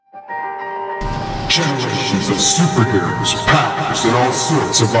Generations of superheroes, powers, and all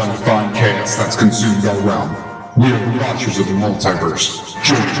sorts of undefined chaos that's consumed our realm. We are the Watchers of the Multiverse.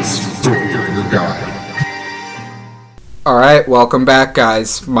 Join us for your guide. Alright, welcome back,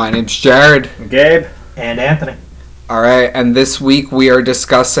 guys. My name's Jared. Gabe. And Anthony. Alright, and this week we are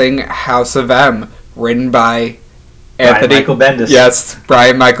discussing House of M, written by Brian Michael Bendis. Yes,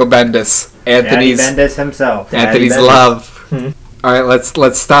 Brian Michael Bendis. Daddy Bendis himself. Anthony's Bendis. love. Alright,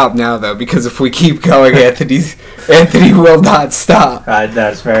 let's stop now, though, because if we keep going, Anthony will not stop.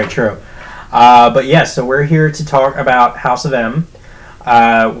 That's very true. But yes, so we're here to talk about House of M.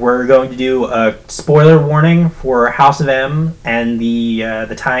 We're going to do a spoiler warning for House of M and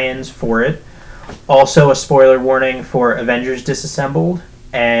the tie-ins for it. Also a spoiler warning for Avengers Disassembled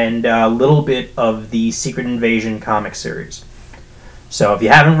and a little bit of the Secret Invasion comic series. So if you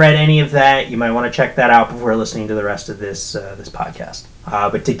haven't read any of that, you might want to check that out before listening to the rest of this podcast.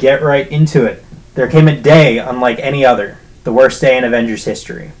 But to get right into it, there came a day unlike any other, the worst day in Avengers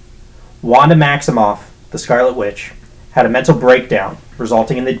history. Wanda Maximoff, the Scarlet Witch, had a mental breakdown,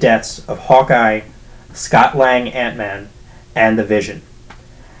 resulting in the deaths of Hawkeye, Scott Lang Ant-Man, and the Vision.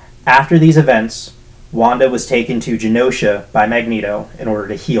 After these events, Wanda was taken to Genosha by Magneto in order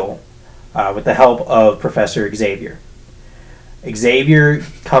to heal, with the help of Professor Xavier. Xavier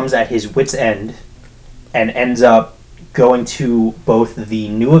comes at his wit's end and ends up going to both the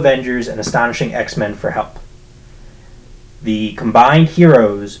New Avengers and Astonishing X-Men for help. The combined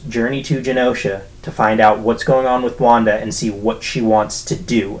heroes journey to Genosha to find out what's going on with Wanda and see what she wants to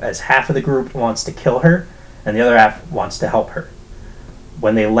do, as half of the group wants to kill her and the other half wants to help her.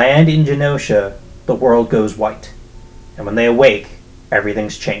 When they land in Genosha, the world goes white. And when they awake,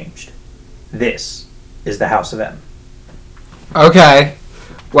 everything's changed. This is the House of M. Okay.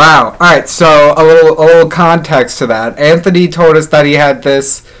 Wow. Alright, so a little context to that. Anthony told us that he had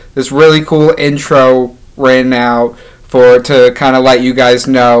this really cool intro written out to kind of let you guys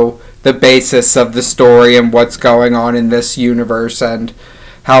know the basis of the story and what's going on in this universe and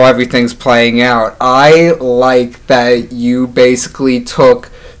how everything's playing out. I like that you basically took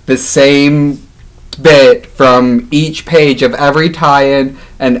the same bit from each page of every tie-in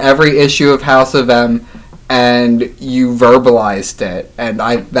and every issue of House of M, and you verbalized it, and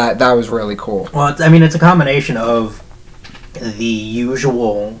that was really cool. Well, it's a combination of the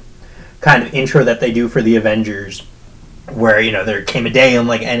usual kind of intro that they do for the Avengers, where, there came a day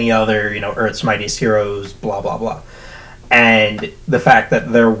unlike any other, Earth's Mightiest Heroes, blah, blah, blah. And the fact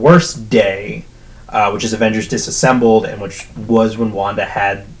that their worst day, which is Avengers Disassembled, and which was when Wanda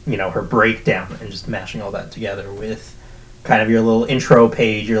had, her breakdown, and just mashing all that together with kind of your little intro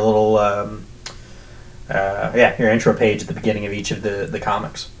page, your little, your intro page at the beginning of each of the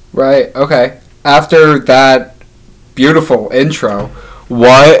comics. Right, okay. After that beautiful intro,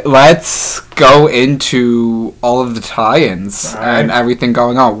 let's go into all of the tie-ins and everything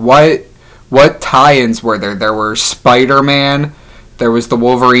going on. What tie-ins were there? There were Spider-Man, there was the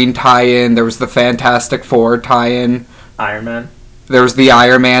Wolverine tie-in, there was the Fantastic Four tie-in. Iron Man. There was the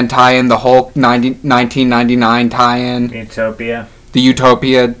Iron Man tie-in, the Hulk 1999 tie-in. Utopia. The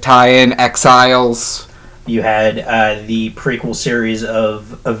Utopia tie-in, Exiles. You had the prequel series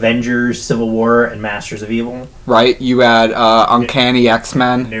of Avengers, Civil War, and Masters of Evil. Right, you had Uncanny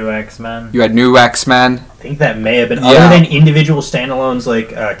X-Men. New X-Men. You had New X-Men. I think that may have been, other than individual standalones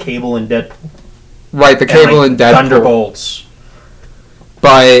like Cable and Deadpool. Right, the Cable and Deadpool. Thunderbolts.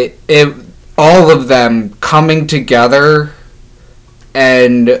 But all of them coming together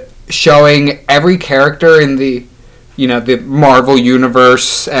and showing every character in the Marvel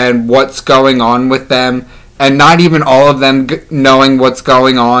Universe and what's going on with them, and not even all of them knowing what's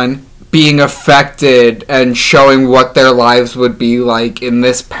going on, being affected and showing what their lives would be like in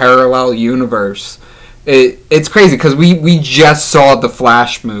this parallel universe. It's crazy, because we just saw the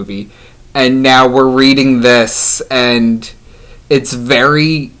Flash movie, and now we're reading this, and it's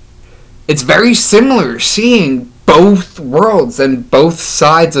very similar, seeing both worlds and both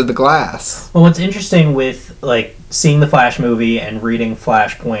sides of the glass. Well, what's interesting with seeing the Flash movie and reading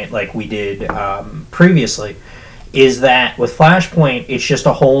Flashpoint like we did previously is that with Flashpoint, it's just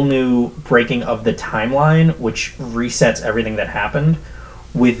a whole new breaking of the timeline, which resets everything that happened.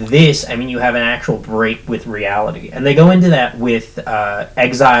 With this, you have an actual break with reality. And they go into that with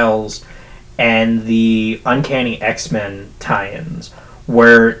Exiles and the Uncanny X-Men tie-ins,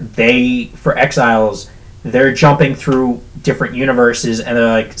 where for Exiles, they're jumping through different universes, and they're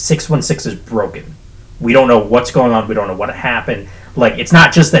like, 616 is broken. We don't know what's going on. We don't know what happened. It's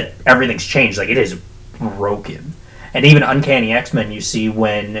not just that everything's changed. It is broken. And even Uncanny X-Men, you see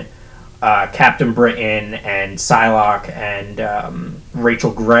when Captain Britain and Psylocke and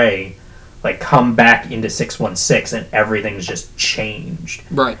Rachel Grey like come back into 616 and everything's just changed.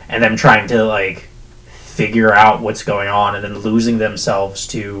 Right. And them trying to like figure out what's going on and then losing themselves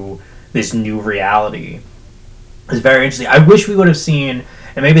to this new reality is very interesting. I wish we would have seen,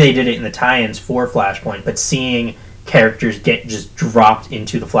 and maybe they did it in the tie-ins for Flashpoint, but seeing characters get just dropped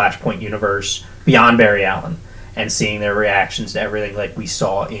into the Flashpoint universe beyond Barry Allen and seeing their reactions to everything like we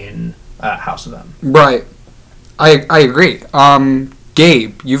saw in House of M. Right. I agree.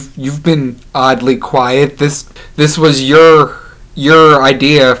 Gabe, you've been oddly quiet. This was your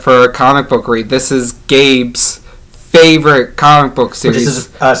idea for a comic book read. This is Gabe's favorite comic book series. Which is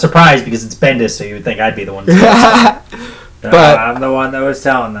a surprise because it's Bendis, so you would think I'd be the one to say But I'm the one that was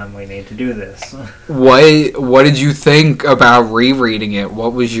telling them we need to do this. What did you think about rereading it?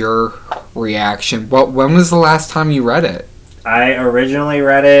 What was your reaction? When was the last time you read it? I originally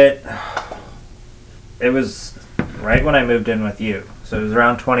read it. It was right when I moved in with you, so it was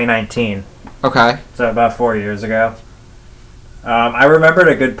around 2019. Okay. So about 4 years ago. I remembered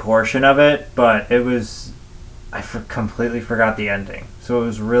a good portion of it, but it was completely forgot the ending. So it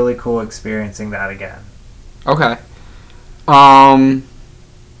was really cool experiencing that again. Okay.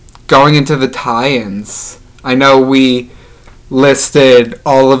 Going into the tie-ins, I know we listed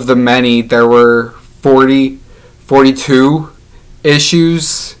all of the many. There were 42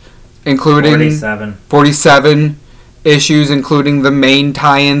 issues, including 47 issues, including the main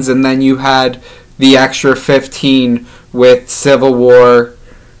tie-ins, and then you had the extra 15 with Civil War,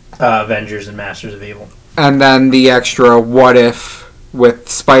 Avengers and Masters of Evil. and then the extra What If with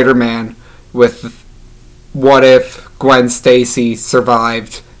Spider-Man, with What If Gwen Stacy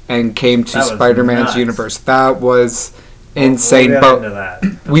survived and came to Spider-Man's nuts. universe. That was insane. We'll but get into that.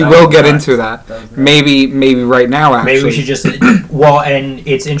 we That will was get nuts. into that. That was nuts. Maybe right now, actually. Maybe we should just... Well, and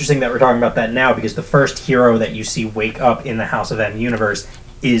it's interesting that we're talking about that now because the first hero that you see wake up in the House of M universe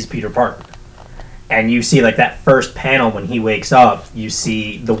is Peter Parker. And you see, like, that first panel when he wakes up, you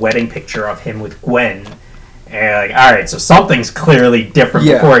see the wedding picture of him with Gwen. And you're like, alright, so something's clearly different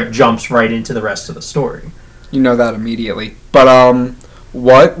before it jumps right into the rest of the story. You know that immediately. But,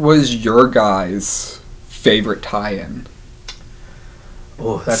 what was your guys' favorite tie-in?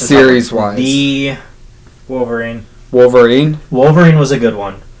 Oh, that's Series-wise. The Wolverine. Wolverine? Wolverine was a good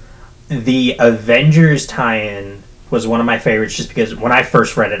one. The Avengers tie-in was one of my favorites just because when I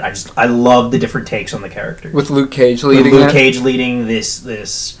first read it, I loved the different takes on the characters. With Luke Cage With leading Luke it? Cage leading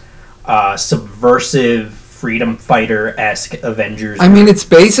this subversive freedom fighter-esque Avengers. I mean, it's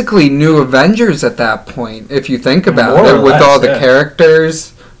basically New Avengers at that point, if you think about More it, or with less, all the yeah.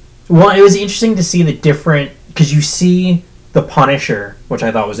 characters. Well, it was interesting to see the different... Because you see the Punisher, which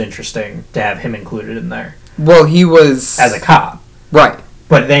I thought was interesting to have him included in there. Well, he was... As a cop. Right.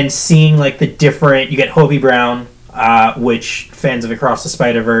 But then seeing, like, the different... You get Hobie Brown, which fans of Across the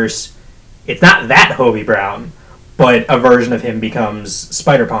Spider-Verse... It's not that Hobie Brown, but a version of him becomes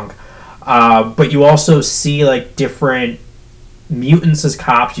Spider-Punk. But you also see, like, different mutants as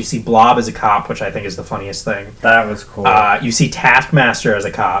cops. You see Blob as a cop, which I think is the funniest thing. That was cool. You see Taskmaster as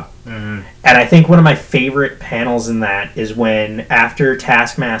a cop. Mhm. And I think one of my favorite panels in that is when, after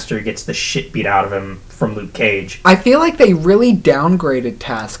Taskmaster gets the shit beat out of him from Luke Cage. I feel like they really downgraded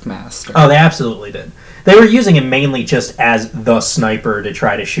Taskmaster. Oh, they absolutely did. They were using him mainly just as the sniper to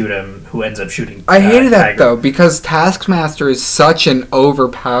try to shoot him, who ends up shooting. I hated that, Tiger. though, because Taskmaster is such an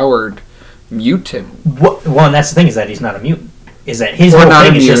overpowered mutant. Well, and that's the thing, is that he's not a mutant. Is that his Or whole not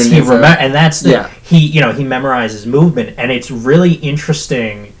thing a is just mutant, he remember, and that's the yeah. he memorizes movement, and it's really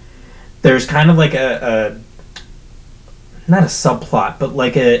interesting. There's kind of like a not a subplot, but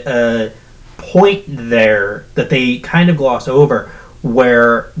like a point there that they kind of gloss over,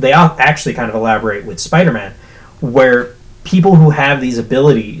 where they actually kind of elaborate with Spider-Man, where people who have these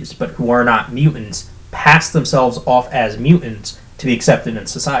abilities but who are not mutants pass themselves off as mutants to be accepted in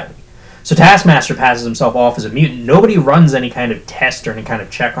society. So Taskmaster passes himself off as a mutant. Nobody runs any kind of test or any kind of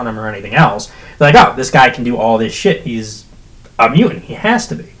check on him or anything else. They're like, oh, this guy can do all this shit. He's a mutant. He has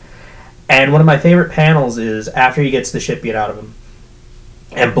to be. And one of my favorite panels is after he gets the shit beat out of him,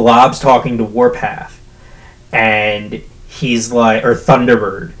 and Blob's talking to Warpath, and he's like, or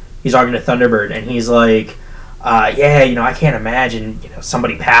Thunderbird. He's talking to Thunderbird, and he's like, I can't imagine,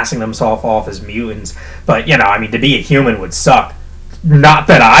 somebody passing themselves off as mutants, but, to be a human would suck. Not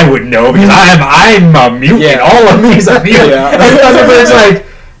that I would know, because I'm a mutant. Yeah. All of me's a mutant. Yeah. And Thunderbird's like,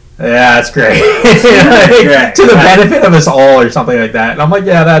 yeah, that's great. Right. To the benefit of us all, or something like that. And I'm like,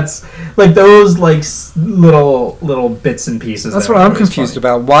 yeah, that's like those little bits and pieces. That's that what are I'm always confused funny.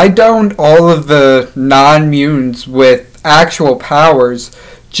 about. Why don't all of the non-mutants with actual powers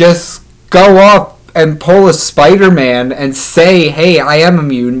just go off pull a Spider-Man and say, "Hey, I am a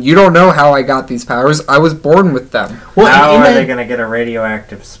mutant. You don't know how I got these powers. I was born with them." Well, How are they going to get a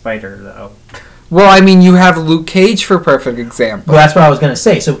radioactive spider, though? Well, I mean, you have Luke Cage for perfect example. Well, that's what I was going to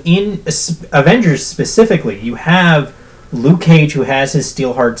say. So in Avengers specifically, you have Luke Cage who has his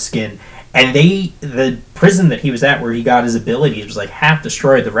steel-hard skin, and the prison that he was at where he got his abilities was like half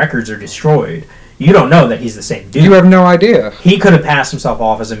destroyed. The records are destroyed. You don't know that he's the same dude. You have no idea. He could have passed himself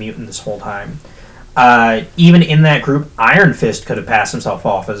off as a mutant this whole time. Even in that group, Iron Fist could have passed himself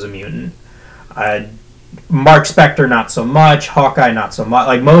off as a mutant. Mark Spector, not so much. Hawkeye, not so much.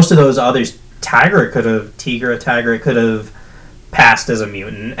 Like, most of those others, Tigra could have passed as a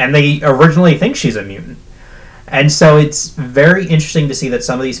mutant. And they originally think she's a mutant. And so it's very interesting to see that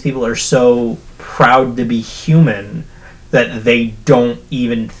some of these people are so proud to be human that they don't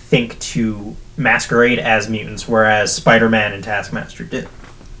even think to masquerade as mutants, whereas Spider-Man and Taskmaster did.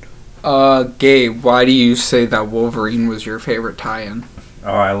 Gabe, why do you say that Wolverine was your favorite tie-in?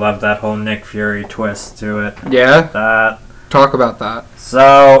 Oh, I love that whole Nick Fury twist to it. Yeah? Talk about that.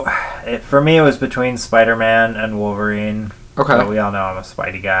 So, for me, it was between Spider-Man and Wolverine. Okay. But we all know I'm a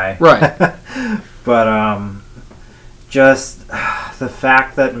Spidey guy. Right. But, just the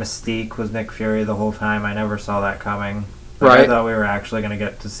fact that Mystique was Nick Fury the whole time, I never saw that coming. Like, Right. I thought we were actually going to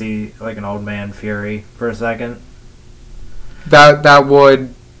get to see, like, an old man Fury for a second. That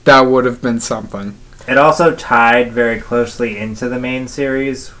would have been something. It also tied very closely into the main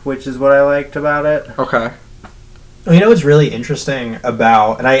series, which is what I liked about it. Okay. You know what's really interesting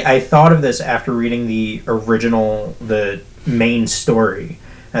about, and I thought of this after reading the main story.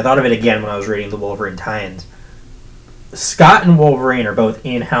 And I thought of it again when I was reading the Wolverine tie-ins. Scott and Wolverine are both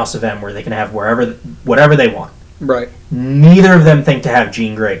in House of M, where they can have whatever they want. Right. Neither of them think to have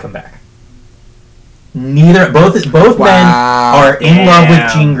Jean Grey come back. Both Wow. men are in love with Damn.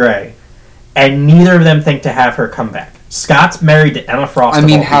 Jean Grey, and neither of them think to have her come back. Scott's married to Emma Frost. I of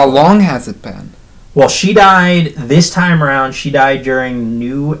mean, all how people. long has it been? Well, she died this time around. She died during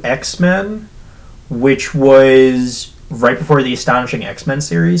New X-Men, which was right before the Astonishing X-Men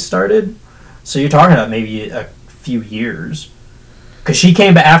series started. So you're talking about maybe a few years. Because she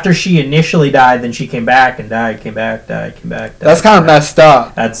came back after she initially died, then she came back and died, came back, died, came back, died. That's kind of messed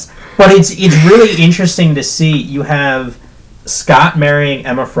up. But it's really interesting to see. You have Scott marrying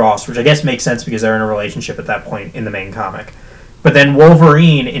Emma Frost, which I guess makes sense because they're in a relationship at that point in the main comic. But then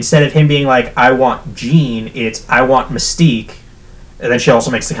Wolverine, instead of him being like, I want Jean, it's I want Mystique. And then she also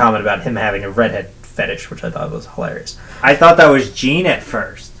makes the comment about him having a redhead fetish, which I thought was hilarious. I thought that was Jean at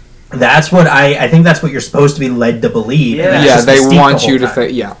first. That's what I think that's what you're supposed to be led to believe. Yeah. and that's Yeah, just they Mystique want the you whole to time.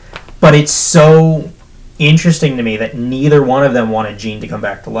 think. Yeah. But it's so interesting to me that neither one of them wanted Jean to come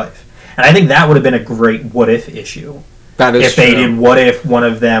back to life. And I think that would have been a great what if issue. That is If they true. did what if one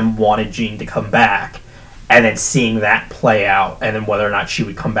of them wanted Jean to come back, and then seeing that play out, and then whether or not she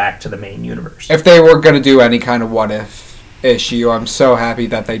would come back to the main universe. If they were going to do any kind of what if issue, I'm so happy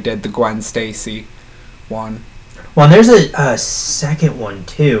that they did the Gwen Stacy one. Well, and there's a second one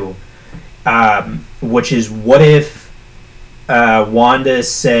too, which is what if Wanda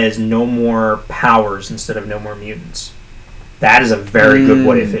says no more powers instead of no more mutants. That is a very good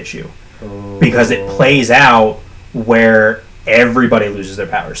what if issue. Because it plays out where everybody loses their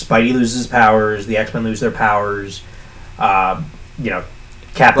powers. Spidey loses his powers, the X-Men lose their powers, Captain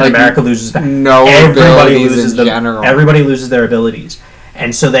Like, America loses powers. No Everybody abilities loses in general. Everybody loses their abilities.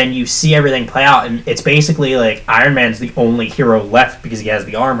 And so then you see everything play out, and it's basically like Iron Man's the only hero left because he has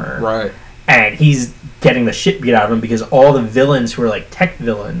the armor. Right. And he's getting the shit beat out of him because all the villains who are like tech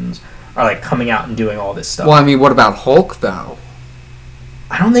villains are like coming out and doing all this stuff. Well, I mean, what about Hulk, though?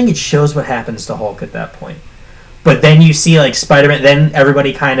 I don't think it shows what happens to Hulk at that point. But then you see like Spider-Man, then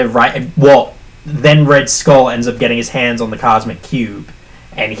everybody kind of then Red Skull ends up getting his hands on the Cosmic Cube,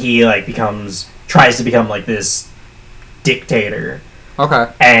 and he like tries to become like this dictator.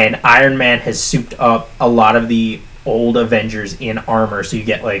 Okay. And Iron Man has souped up a lot of the old Avengers in armor, so you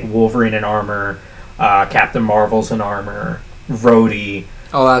get like Wolverine in armor, Captain Marvel's in armor, Rhodey,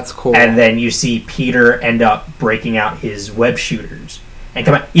 Oh, that's cool. and then you see Peter end up breaking out his web shooters. And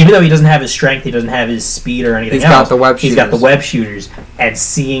come on, even though he doesn't have his strength, he doesn't have his speed or anything He's got else. the web He's got the shooters. web shooters, and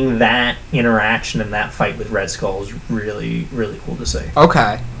seeing that interaction and that fight with Red Skull is really, really cool to see.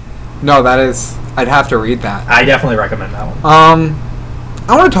 Okay. No, that is... I'd have to read that. I definitely recommend that one.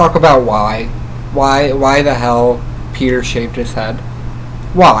 I want to talk about why. Why the hell Peter shaved his head?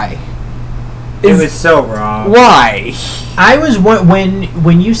 Why? It was so wrong. Why? I was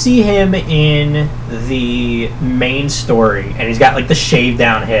when you see him in the main story and he's got like the shaved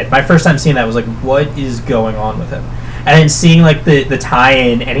down head. My first time seeing that was like, what is going on with him? And then seeing like the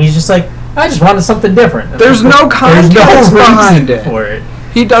tie-in, and he's just like, I just wanted something different. There's no context behind it for it.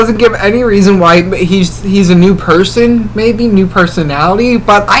 He doesn't give any reason why he's a new person, maybe new personality,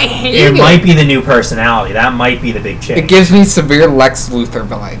 but I hate it. It might be the new personality. That might be the big change. It gives me severe Lex Luthor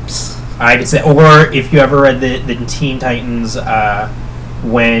vibes. I could say, or if you ever read the Teen Titans,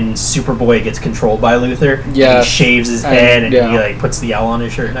 when Superboy gets controlled by Luthor, he shaves his head and he like puts the L on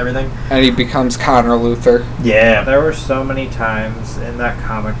his shirt and everything, and he becomes Connor Luthor. Yeah, there were so many times in that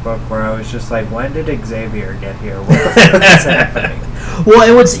comic book where I was just like, when did Xavier get here? What the fuck is happening? Well,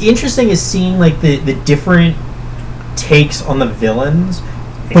 and what's interesting is seeing like the different takes on the villains,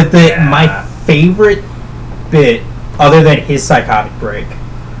 but my favorite bit, other than his psychotic break,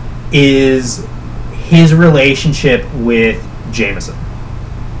 is his relationship with Jameson.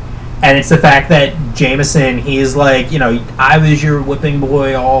 And it's the fact that Jameson, he's like, I was your whipping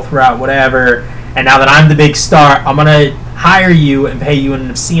boy all throughout whatever, and now that I'm the big star, I'm going to hire you and pay you an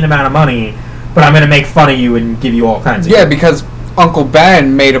obscene amount of money, but I'm going to make fun of you and give you all kinds of... Yeah, because Uncle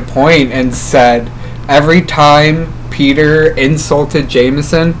Ben made a point and said every time Peter insulted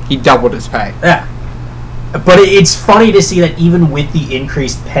Jameson, he doubled his pay. Yeah. But it's funny to see that even with the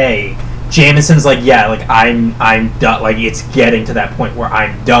increased pay, Jameson's like, I'm done. Like, it's getting to that point where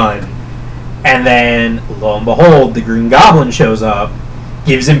I'm done. And then, lo and behold, the Green Goblin shows up,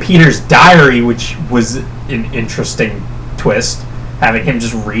 gives him Peter's diary, which was an interesting twist, having him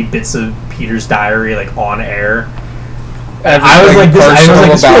just read bits of Peter's diary, like, on air. I was like,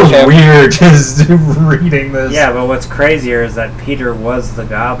 this feels weird, just reading this. Yeah, but what's crazier is that Peter was the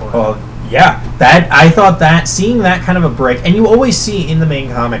Goblin. Well, yeah, I thought that, seeing that kind of a break, and you always see in the main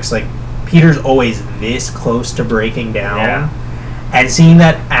comics, like, Peter's always this close to breaking down, and seeing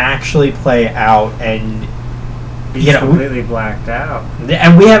that actually play out, and he's completely blacked out.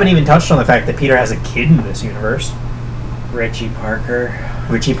 And we haven't even touched on the fact that Peter has a kid in this universe. Richie Parker,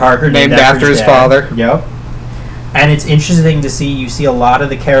 named after his father. Yep. And it's interesting to see. You see a lot of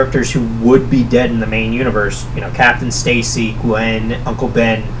the characters who would be dead in the main universe. Captain Stacy, Gwen, Uncle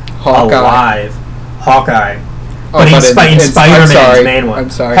Ben, Hawkeye. Alive, Hawkeye. But in Spider-Man's main one. I'm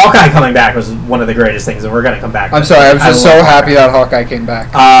sorry. Hawkeye coming back was one of the greatest things, and we're going to come back. I'm sorry. I was just so happy that Hawkeye came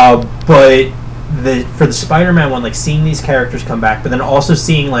back. But for the Spider-Man one, like, seeing these characters come back, but then also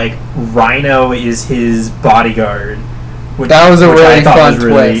seeing, like, Rhino is his bodyguard. That was a really fun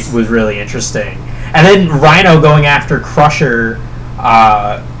twist. Was really interesting. And then Rhino going after Crusher,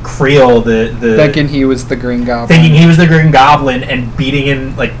 Creel, thinking he was the Green Goblin. Thinking he was the Green Goblin and beating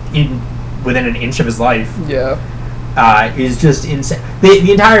him, like, within an inch of his life. Yeah. Is just insane. The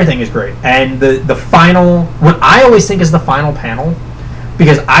entire thing is great. And the final... What I always think is the final panel,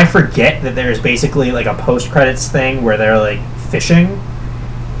 because I forget that there's basically, like, a post-credits thing where they're, like, fishing,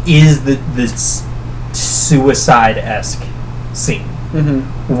 is the suicide-esque scene.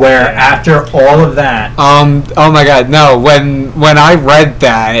 Mm-hmm. Where after all of that... Oh my god, no. When I read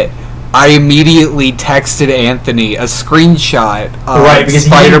that, I immediately texted Anthony a screenshot of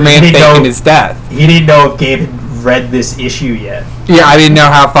Spider-Man faking his death. He didn't know if Gabe had read this issue yet. Yeah, I didn't know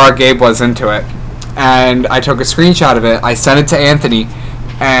how far Gabe was into it. And I took a screenshot of it, I sent it to Anthony,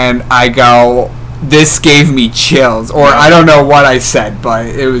 and I go, this gave me chills. Or I don't know what I said, but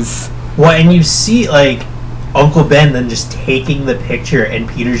it was... Well, and you see, like, Uncle Ben then just taking the picture, and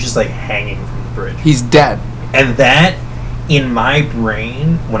Peter's just, like, hanging from the bridge. He's dead. And that, in my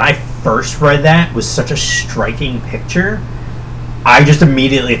brain, when I first read that, was such a striking picture. I just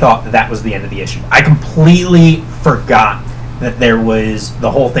immediately thought that was the end of the issue. I completely forgot that there was the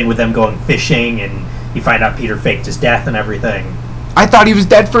whole thing with them going fishing, and you find out Peter faked his death and everything. I thought he was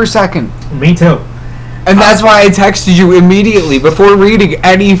dead for a second. Me too. And that's why I texted you immediately, before reading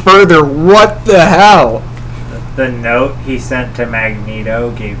any further. What the hell? The note he sent to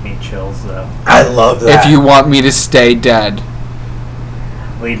Magneto gave me chills, though. I love that. If you want me to stay dead,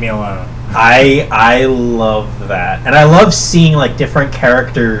 leave me alone. I love that. And I love seeing, like, different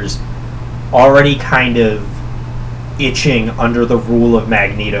characters already kind of itching under the rule of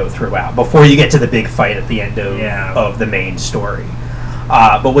Magneto throughout, before you get to the big fight at the end of the main story.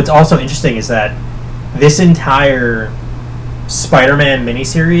 But what's also interesting is that this entire Spider-Man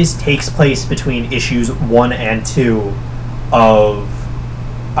miniseries takes place between issues 1 and 2 of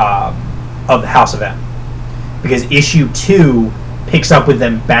House of M, because issue 2 picks up with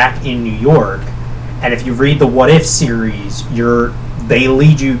them back in New York, and if you read the What If series, they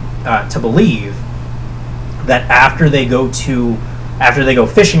lead you to believe that after they go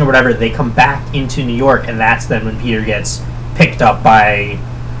fishing or whatever, they come back into New York, and that's then when Peter gets picked up by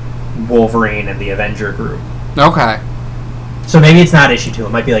Wolverine and the Avenger group. Okay. So maybe it's not issue 2. It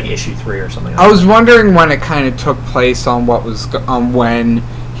might be like issue 3 or something. I was wondering when it kind of took place on what was when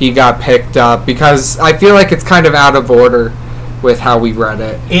he got picked up, because I feel like it's kind of out of order with how we read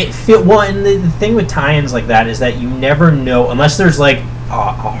it. And the thing with tie-ins like that is that you never know, unless there's like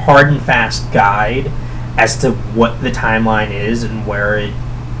a hard and fast guide as to what the timeline is and where it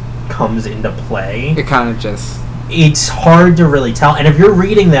comes into play. It kind of just... It's hard to really tell. And if you're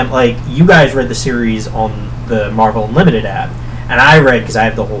reading them, like, you guys read the series on the Marvel Unlimited app, and I read, because I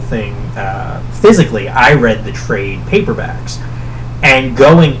have the whole thing physically, I read the trade paperbacks. And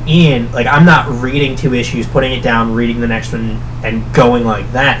going in, like, I'm not reading 2 issues, putting it down, reading the next one, and going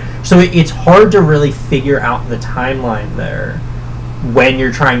like that. So it's hard to really figure out the timeline there when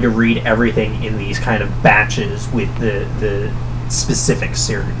you're trying to read everything in these kind of batches with the specific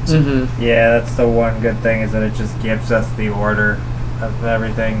series. Mm-hmm. Yeah, that's the one good thing, is that it just gives us the order of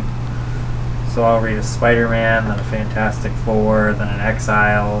everything. So I'll read a Spider-Man, then a Fantastic Four, then an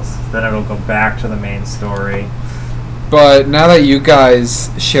Exiles, then it'll go back to the main story. But now that you guys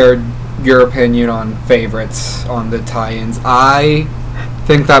shared your opinion on favorites on the tie-ins, I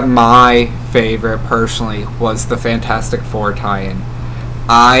think that my favorite, personally, was the Fantastic Four tie-in.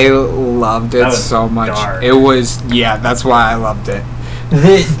 I loved it so much. Dark. It was, yeah, that's why I loved it.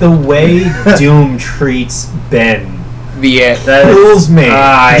 The way Doom treats Ben kills me.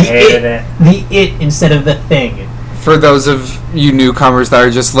 I hated it. The it instead of the thing. For those of you newcomers that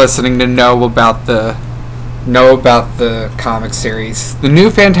are just listening to know about the comic series, the new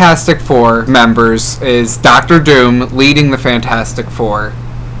Fantastic Four members is Dr. Doom leading the Fantastic Four,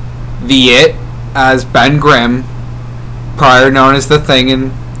 the It as Ben Grimm, prior known as the Thing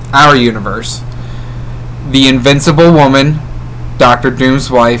in our universe, the Invincible Woman, Dr.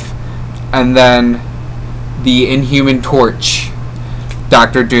 Doom's wife, and then the Inhuman Torch,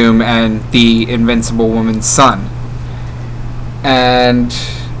 Dr. Doom and the Invincible Woman's son. And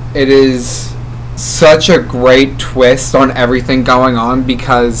it is such a great twist on everything going on,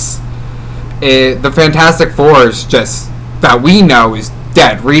 because the Fantastic Four is just, that we know, is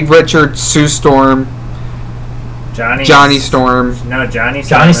dead. Reed Richards, Sue Storm, Johnny Storm. No, Johnny's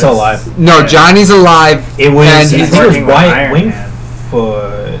still alive. No, Yeah. Johnny's alive. It was, and I he's think it was working with Wyatt Iron Man.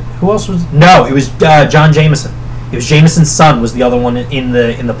 Wingfoot. Who else was? No, it was John Jameson. It was Jameson's son was the other one in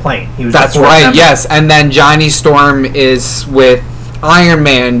the plane. He was. That's the fourth right. member. Yes, and then Johnny Storm is with Iron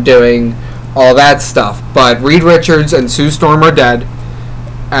Man doing all that stuff. But Reed Richards and Sue Storm are dead,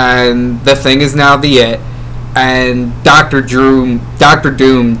 and the Thing is now the It, and Dr.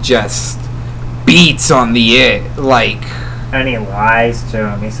 Doom just beats on the It, like. And he lies to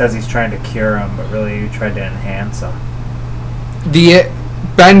him. He says he's trying to cure him, but really he tried to enhance him.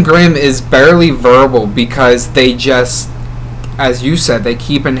 Ben Grimm is barely verbal, because they just, as you said, they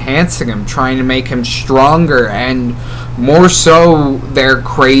keep enhancing him, trying to make him stronger, and more so their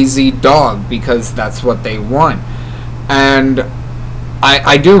crazy dog, because that's what they want. And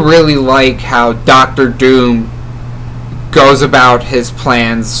I do really like how Dr. Doom goes about his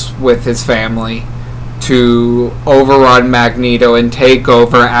plans with his family to overrun Magneto and take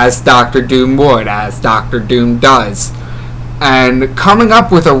over, as Dr. Doom would, as Dr. Doom does. And coming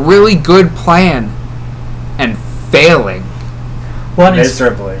up with a really good plan and failing. Well,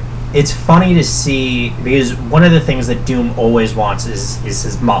 Miserably. it's funny to see, because one of the things that Doom always wants is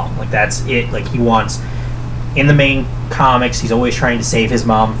his mom. Like, that's it. Like, he wants, in the main comics, he's always trying to save his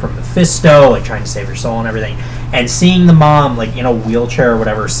mom from Mephisto, like trying to save her soul and everything. And seeing the mom, like, in a wheelchair or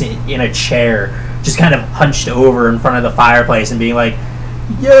whatever, in a chair, just kind of hunched over in front of the fireplace and being like,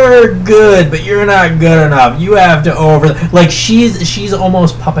 "You're good, but you're not good enough. You have to like, she's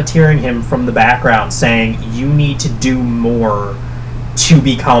almost puppeteering him from the background, saying you need to do more to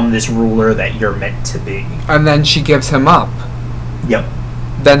become this ruler that you're meant to be." And then she gives him up. Yep.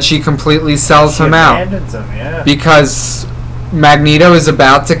 Then she completely sells She him out. abandons him, yeah. Because Magneto is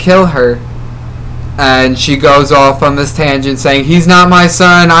about to kill her. And she goes off on this tangent saying, "He's not my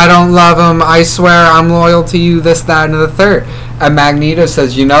son, I don't love him, I swear I'm loyal to you, this, that, and the third." And Magneto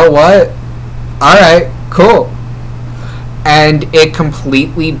says, "You know what? Alright, cool." And it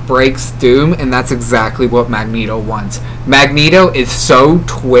completely breaks Doom, and that's exactly what Magneto wants. Magneto is so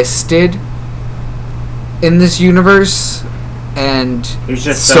twisted in this universe, and He's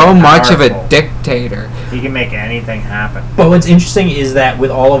just so much of powerful. a dictator. He can make anything happen. But what's interesting is that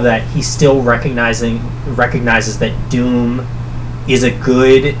with all of that, he still recognizes that Doom is a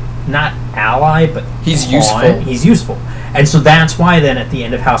good, not ally, but He's pawn. useful. He's useful. And so that's why then at the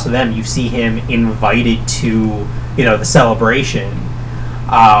end of House of M, you see him invited to, the celebration.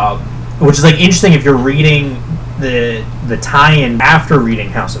 Which is, like, interesting if you're reading the tie-in after reading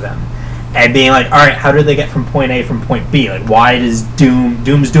House of M. And being like, alright, how did they get from point A from point B? Like, why does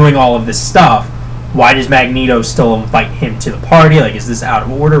Doom's doing all of this stuff? why does Magneto still invite him to the party? Like, is this out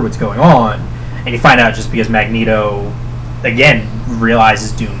of order? What's going on? And you find out just because Magneto, again,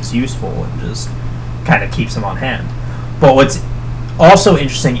 realizes Doom's useful and just kind of keeps him on hand. But what's also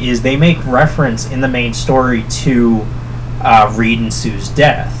interesting is they make reference in the main story to Reed and Sue's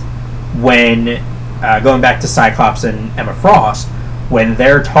death. When, going back to Cyclops and Emma Frost, when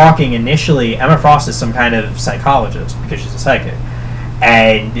they're talking initially, Emma Frost is some kind of psychologist because she's a psychic.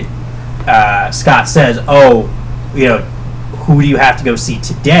 And Scott says, who do you have to go see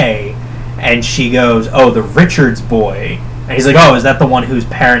today? And she goes, the Richards boy. And he's like, is that the one whose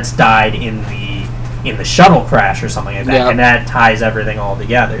parents died in the shuttle crash or something like that? Yeah. And that ties everything all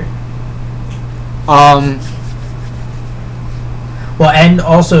together. Well, and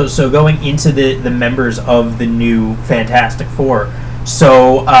also, so going into the members of the new Fantastic Four,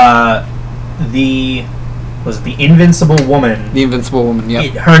 so the Invincible Woman. The Invincible Woman,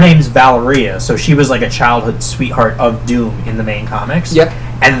 yep. Her name's Valeria, so she was like a childhood sweetheart of Doom in the main comics. Yep.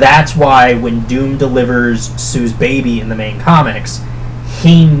 And that's why when Doom delivers Sue's baby in the main comics,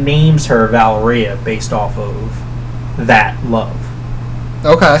 he names her Valeria based off of that love.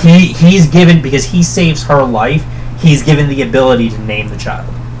 Okay. He's given, because he saves her life, he's given the ability to name the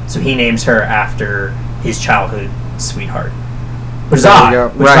child. So he names her after his childhood sweetheart. Which is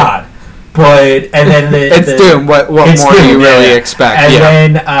odd. Which is odd. But, and then it's Doom. What more Doom, do you really expect?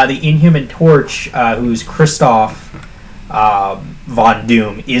 And then the Inhuman Torch, who's Christoph Von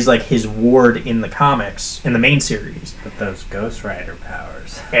Doom, is like his ward in the comics, in the main series. With those Ghost Rider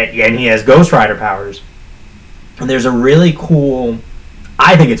powers. And he has Ghost Rider powers. And there's a really cool,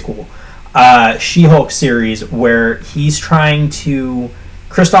 I think it's cool, She-Hulk series where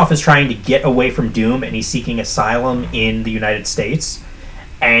Christoph is trying to get away from Doom, and he's seeking asylum in the United States.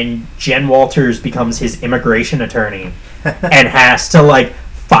 And Jen Walters becomes his immigration attorney and has to like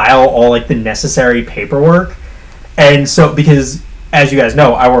file all like the necessary paperwork. And so, because as you guys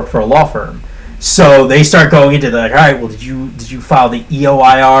know, I work for a law firm, so they start going into the like, all right, well, did you file the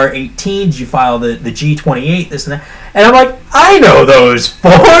EOIR 18? Did you file the G28? This and that. And I'm like, I know those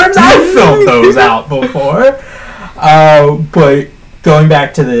forms. I filled those out before. But going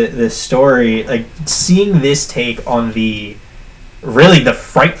back to the story, like seeing this take on the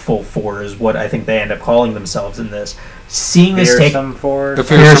Frightful Four is what I think they end up calling themselves in this. Seeing this take the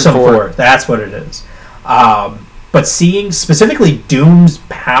Fearsome Four, that's what it is. But seeing specifically Doom's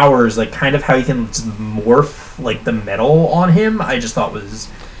powers, like kind of how he can morph like the metal on him, I just thought was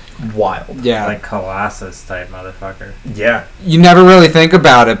wild. Yeah, like Colossus type motherfucker. Yeah, you never really think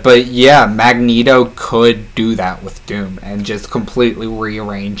about it, but yeah, Magneto could do that with Doom and just completely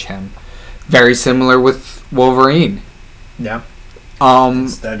rearrange him. Very similar with Wolverine. Yeah.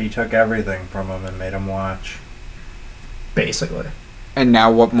 Instead, he took everything from him and made him watch. Basically. And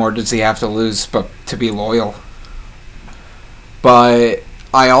now, what more does he have to lose but to be loyal? But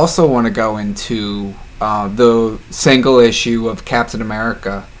I also want to go into the single issue of Captain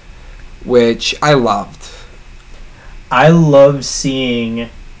America, which I loved. I love seeing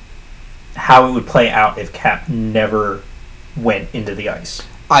how it would play out if Cap never went into the ice.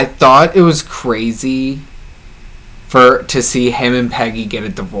 I thought it was crazy to see him and Peggy get a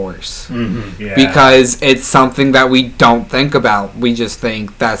divorce. Mm-hmm. Yeah. Because it's something that we don't think about. We just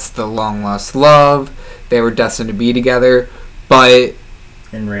think that's the long lost love. They were destined to be together. But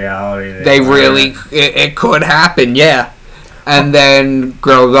in reality, it could happen, yeah. And then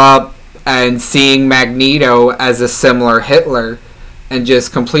grow up and seeing Magneto as a similar Hitler and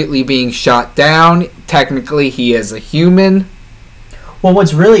just completely being shot down. Technically, he is a human. Well,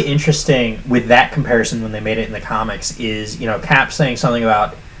 what's really interesting with that comparison when they made it in the comics is, Cap saying something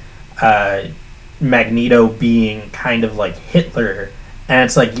about Magneto being kind of like Hitler, and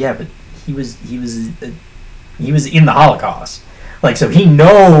it's like, yeah, but he was in the Holocaust. Like, so he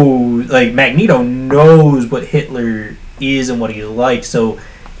knows, like, Magneto knows what Hitler is and what he's like. So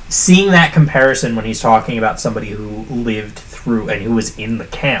seeing that comparison when he's talking about somebody who lived through and who was in the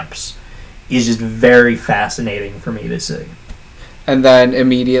camps is just very fascinating for me to see. And then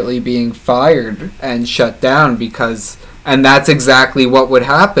immediately being fired and shut down and that's exactly what would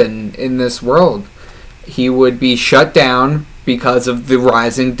happen in this world. He would be shut down because of the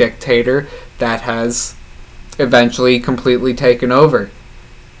rising dictator that has eventually completely taken over.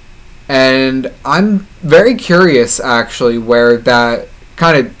 And I'm very curious, actually, where that,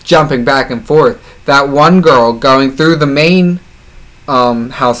 kind of jumping back and forth, that one girl going through the main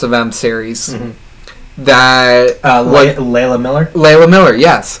House of M series, that... Layla Miller? Layla Miller,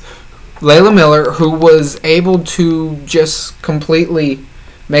 yes. Layla Miller, who was able to just completely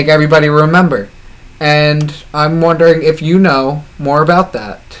make everybody remember. And I'm wondering if you know more about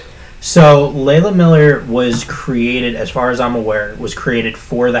that. So Layla Miller was created, as far as I'm aware, was created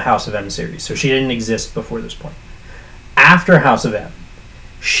for the House of M series. So she didn't exist before this point. After House of M,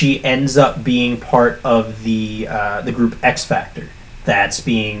 she ends up being part of the group X Factor that's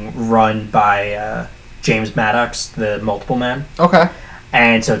being run by James Maddox, the Multiple Man. Okay.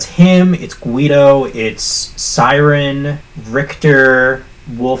 And so it's him, it's Guido, it's Siren, Richter,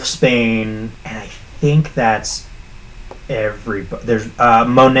 Wolfsbane, and I think that's everybody. There's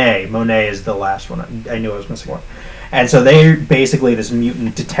Monet. Monet is the last one. I knew I was missing one. And so they're basically this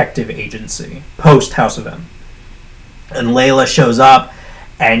mutant detective agency post House of M. And Layla shows up,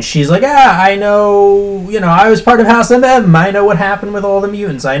 and she's like, I know, I was part of House of M. I know what happened with all the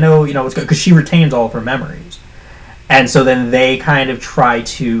mutants. I know, what's good, because she retains all of her memories. And so then they kind of try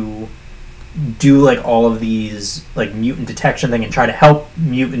to do like all of these like mutant detection thing and try to help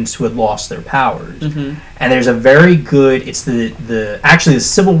mutants who had lost their powers. Mm-hmm. And there's a very good, it's actually the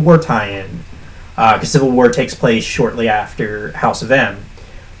Civil War tie-in, because Civil War takes place shortly after House of M,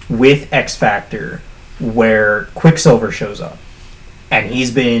 with X Factor, where Quicksilver shows up. And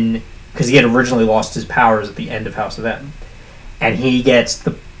because he had originally lost his powers at the end of House of M. And he gets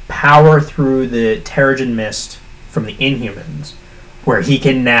the power through the Terrigen Mist from the Inhumans, where he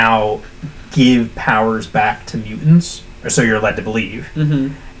can now give powers back to mutants, or so you're led to believe.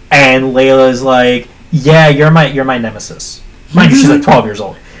 Mm-hmm. And Layla's like, "Yeah, you're my nemesis." Mind you, she's like 12 years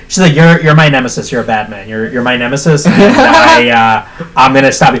old. She's like, "You're my nemesis. You're a bad man. You're my nemesis. And I'm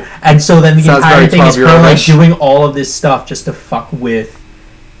gonna stop you." And so then the entire thing is her like doing all of this stuff just to fuck with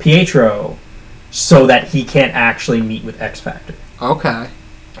Pietro, so that he can't actually meet with X Factor. Okay.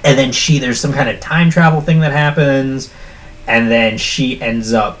 And then there's some kind of time travel thing that happens, and then she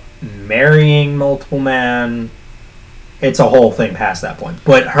ends up marrying Multiple Man. It's a whole thing past that point.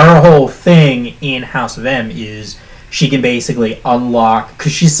 But her whole thing in House of M is she can basically unlock,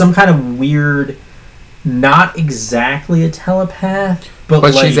 because she's some kind of weird, not exactly a telepath, but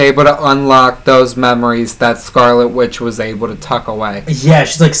like, she's able to unlock those memories that Scarlet Witch was able to tuck away. Yeah,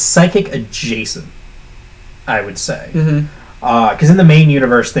 she's like psychic adjacent, I would say. Mm-hmm. Because in the main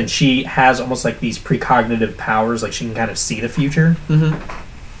universe, then she has almost like these precognitive powers, like she can kind of see the future.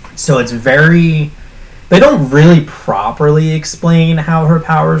 Mm-hmm. So it's very... They don't really properly explain how her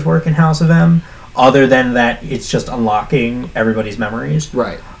powers work in House of M, other than that it's just unlocking everybody's memories.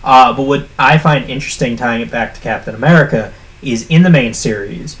 Right. But what I find interesting, tying it back to Captain America, is in the main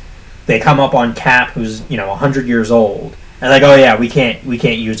series, they come up on Cap, who's 100 years old, and like, oh yeah, we can't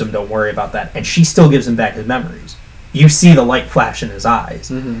use him. Don't worry about that. And she still gives him back his memories. You see the light flash in his eyes.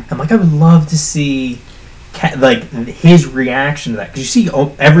 Mm-hmm. I'm like, I would love to see his reaction to that, because you see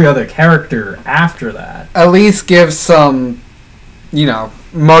every other character after that. At least give some,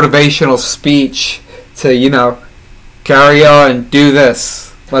 motivational speech to, carry on, do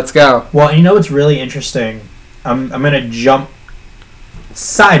this, let's go. Well, what's really interesting? I'm gonna jump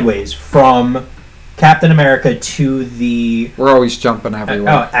sideways from Captain America to the... We're always jumping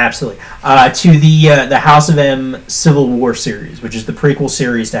everywhere. Oh, absolutely. To the House of M Civil War series, which is the prequel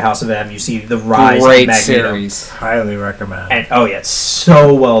series to House of M. You see the rise of Magneto. Series. Highly recommend. And, oh, yeah, it's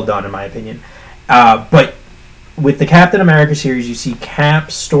so well done, in my opinion. But with the Captain America series, you see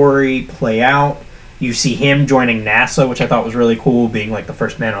Cap's story play out. You see him joining NASA, which I thought was really cool, being like the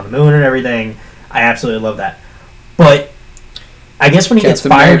first man on the moon and everything. I absolutely love that. But I guess when he gets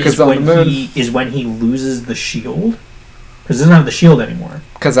fired is when he loses the shield, because he doesn't have the shield anymore.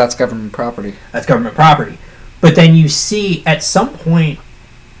 Because that's government property. That's government property. But then you see, at some point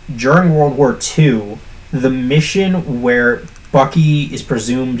during World War II, the mission where Bucky is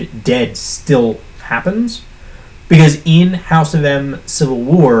presumed dead still happens, because in House of M Civil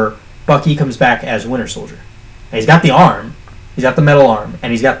War, Bucky comes back as Winter Soldier. And he's got the arm, he's got the metal arm,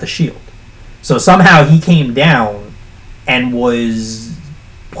 and he's got the shield. So somehow he came down and was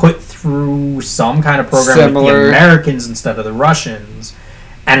put through some kind of program with the Americans instead of the Russians,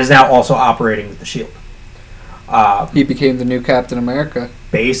 and is now also operating with the shield. He became the new Captain America.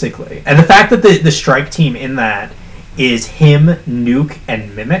 Basically. And the fact that the strike team in that is him, Nuke,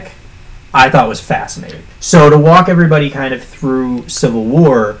 and Mimic, I thought was fascinating. So to walk everybody kind of through Civil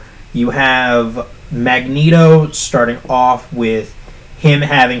War, you have Magneto starting off with him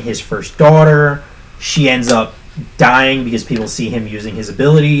having his first daughter. She ends up dying because people see him using his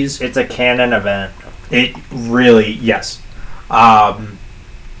abilities. It's a canon event. It really, yes.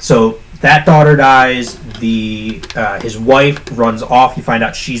 So that daughter dies. His wife runs off. You find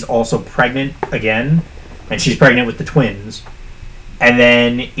out she's also pregnant again, and she's pregnant with the twins. And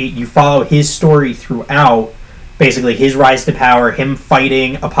then you follow his story throughout, basically his rise to power, him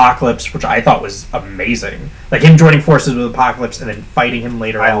fighting Apocalypse, which I thought was amazing. Like him joining forces with Apocalypse and then fighting him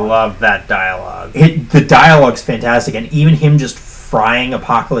later I on. love that dialogue. The dialogue's fantastic, and even him just frying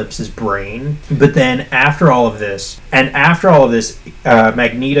Apocalypse's brain. But then after all of this,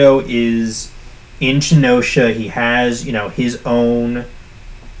 Magneto is in Genosha. He has, his own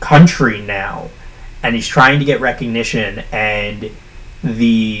country now, and he's trying to get recognition, and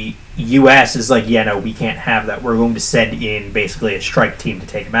the U.S. is like, yeah, no, we can't have that. We're going to send in basically a strike team to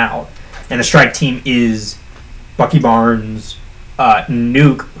take him out. And the strike team is Bucky Barnes,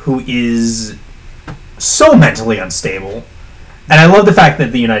 Nuke, who is so mentally unstable. And I love the fact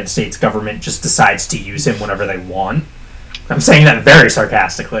that the United States government just decides to use him whenever they want. I'm saying that very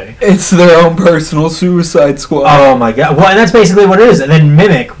sarcastically. It's their own personal suicide squad. Oh my god. Well, and that's basically what it is. And then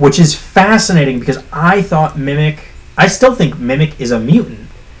Mimic, which is fascinating because I still think Mimic is a mutant.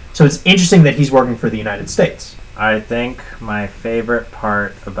 So it's interesting that he's working for the United States. I think my favorite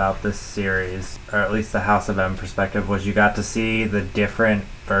part about this series, or at least the House of M perspective, was you got to see the different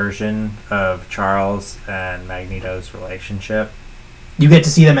version of Charles and Magneto's relationship. You get to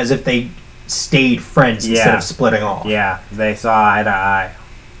see them as if they stayed friends instead of splitting off. Yeah, they saw eye to eye.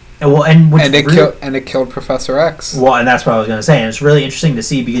 And it killed Professor X. Well, and that's what I was going to say. And it's really interesting to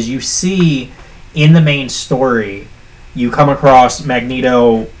see because you see in the main story, you come across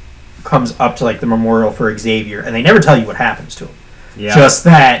Magneto comes up to like the memorial for Xavier, and they never tell you what happens to him. Yeah. Just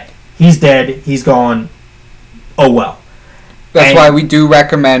that he's dead, he's gone. Oh well. That's why we do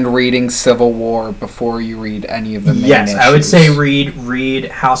recommend reading Civil War before you read any of the main issues. I would say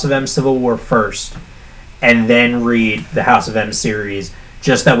read House of M Civil War first, and then read the House of M series.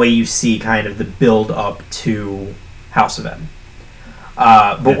 Just that way you see kind of the build up to House of M.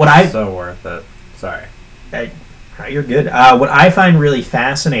 It's so worth it. Sorry. You're good. What I find really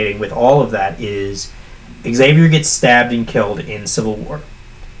fascinating with all of that is Xavier gets stabbed and killed in Civil War.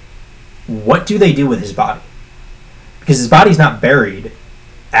 What do they do with his body? Because his body's not buried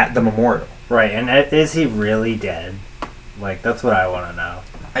at the memorial. Right, and is he really dead? Like, that's what I want to know.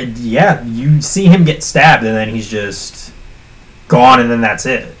 Yeah, you see him get stabbed and then he's just gone and then that's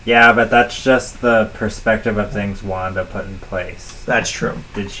it. Yeah, but that's just the perspective of things Wanda put in place. That's true.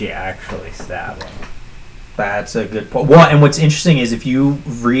 Did she actually stab him? That's a good point. Well, and what's interesting is if you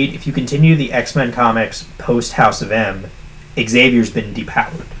continue the X-Men comics post House of M, Xavier's been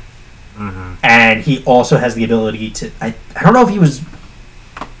depowered. Mm-hmm. And he also has the ability to... I don't know if he was...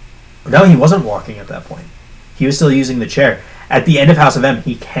 No, he wasn't walking at that point. He was still using the chair. At the end of House of M,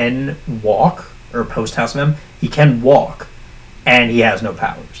 he can walk, or post House of M, he can walk, and he has no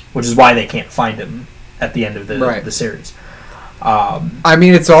powers, which is why they can't find him at the end of the series. I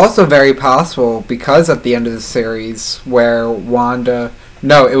mean, it's also very possible because at the end of the series where Wanda...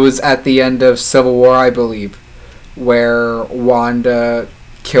 No, it was at the end of Civil War, I believe, where Wanda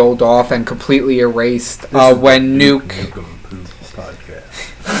killed off and completely erased when Nuke...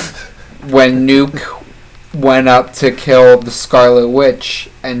 when Nuke went up to kill the Scarlet Witch,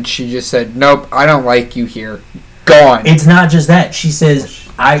 and she just said, "Nope, I don't like you here. Gone." It's not just that. She says,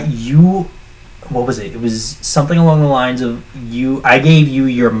 what was it? It was something along the lines of, I gave you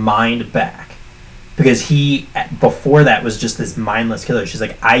your mind back. Because he, before that, was just this mindless killer. She's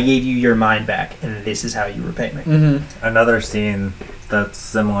like, I gave you your mind back, and this is how you repay me. Mm-hmm. Another scene that's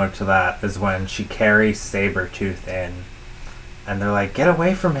similar to that is when she carries Sabretooth in, and they're like, get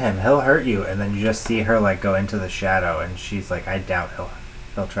away from him, he'll hurt you. And then you just see her like go into the shadow, and she's like, I doubt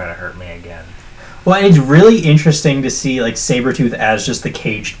he'll try to hurt me again. Well, and it's really interesting to see like Sabretooth as just the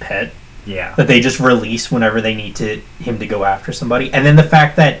caged pet. Yeah. That they just release whenever they need him to go after somebody. And then the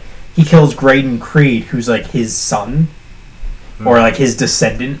fact that he kills Graydon Creed, who's like his son, or like his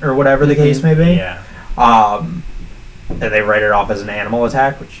descendant, or whatever the case may be. Yeah. And they write it off as an animal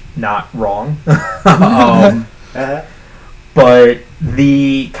attack, which not wrong. But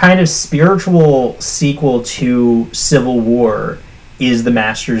the kind of spiritual sequel to Civil War is the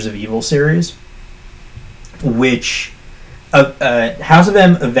Masters of Evil series, which House of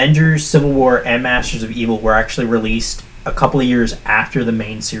M, Avengers, Civil War, and Masters of Evil were actually released a couple of years after the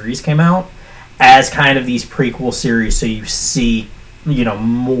main series came out as kind of these prequel series, so you see,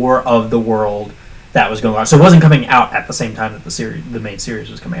 more of the world that was going on. So it wasn't coming out at the same time that the main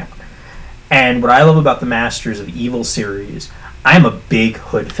series was coming out. And what I love about the Masters of Evil series, I'm a big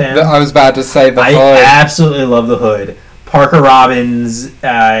Hood fan. I was about to say the Hood. I absolutely love the Hood. Parker Robbins,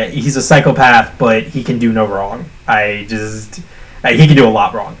 he's a psychopath, but he can do no wrong. He can do a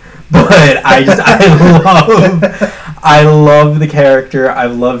lot wrong. But I love the character.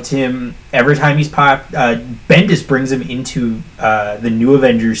 I've loved him every time he's popped. Bendis brings him into the New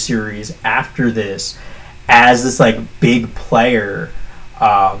Avengers series after this, as this like big player,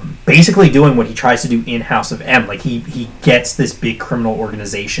 basically doing what he tries to do in House of M. Like he gets this big criminal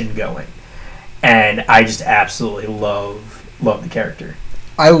organization going, and I just absolutely love the character.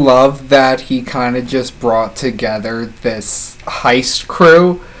 I love that he kind of just brought together this heist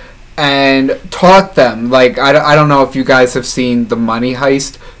crew and taught them. Like, I don't know if you guys have seen The Money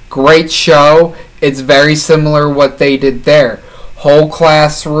Heist. Great show. It's very similar what they did there. Whole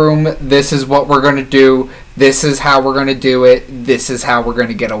classroom, this is what we're going to do. This is how we're going to do it. This is how we're going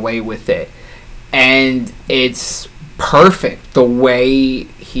to get away with it. And it's perfect the way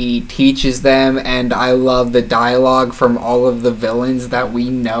he teaches them, and I love the dialogue from all of the villains that we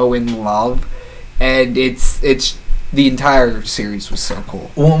know and love. And it's the entire series was so cool.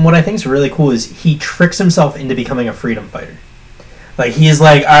 Well, and what I think is really cool is he tricks himself into becoming a freedom fighter. Like, he's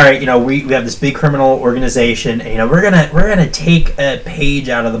like, all right, we have this big criminal organization, and we're gonna take a page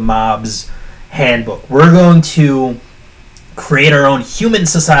out of the mob's handbook. We're going to create our own human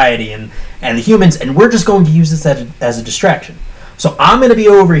society and the humans, and we're just going to use this as a distraction. So I'm going to be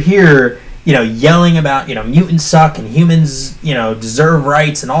over here, yelling about, mutants suck and humans, deserve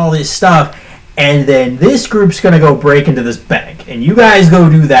rights and all this stuff. And then this group's going to go break into this bank. And you guys go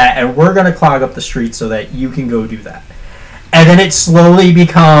do that, and we're going to clog up the streets so that you can go do that. And then it slowly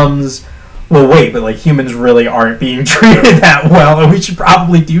becomes, well, wait, but humans really aren't being treated that well, and we should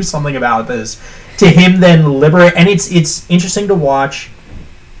probably do something about this. To him then liberate, and it's interesting to watch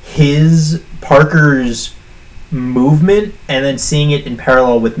Parker's movement and then seeing it in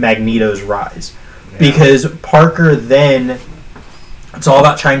parallel with Magneto's rise. Yeah. Because Parker then, it's all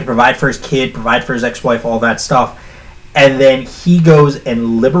about trying to provide for his kid, provide for his ex-wife, all that stuff. And then he goes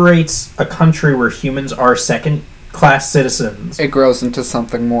and liberates a country where humans are second-class citizens. It grows into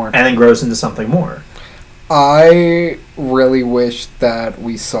something more. And then grows into something more. I really wish that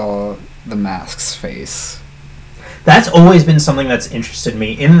we saw the Mask's face. That's always been something that's interested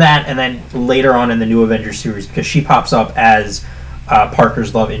me in that, and then later on in the New Avengers series, because she pops up as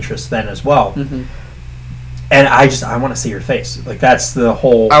Parker's love interest then as well. Mm-hmm. And I want to see her face. That's the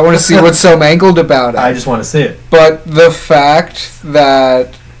whole... I want to see what's so mangled about it. I just want to see it. But the fact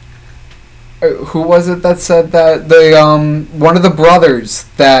that... who was it that said that? One of the brothers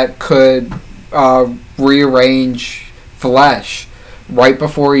that could rearrange flesh right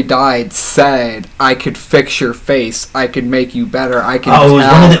before he died said, I could fix your face, I could make you better, I can it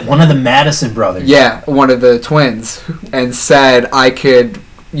was one of the Madison brothers. Yeah, one of the twins. And said, I could,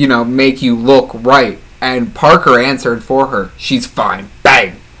 make you look right. And Parker answered for her, she's fine.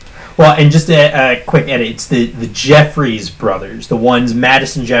 Bang! Well, and just a quick edit, it's the Jeffries brothers, the ones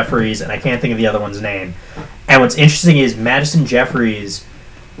Madison Jeffries, and I can't think of the other one's name. And what's interesting is Madison Jeffries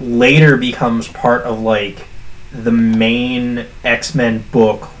later becomes part of, the main X-Men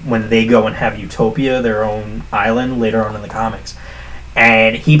book when they go and have Utopia, their own island, later on in the comics.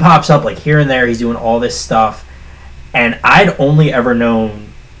 And he pops up, here and there, he's doing all this stuff. And I'd only ever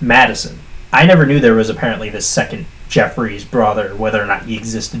known Madison. I never knew there was apparently this second Jeffries brother, whether or not he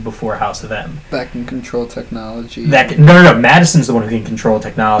existed before House of M. That can control technology. No. Madison's the one who can control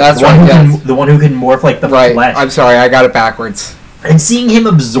technology. That's right, the one who can morph the flesh. I'm sorry, I got it backwards. And seeing him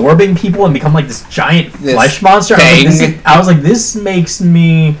absorbing people and become this giant flesh monster, I was like, this makes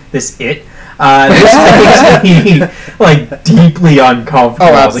me this makes me deeply uncomfortable.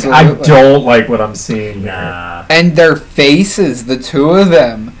 Oh, I was like, I don't like what I'm seeing here. And their faces, the two of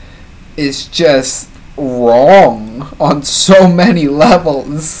them, is just wrong on so many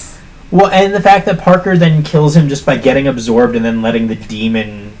levels. Well, and the fact that Parker then kills him just by getting absorbed and then letting the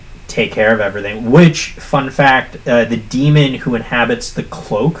demon take care of everything. Which, fun fact, the demon who inhabits the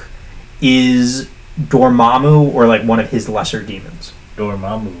cloak is Dormammu, or one of his lesser demons.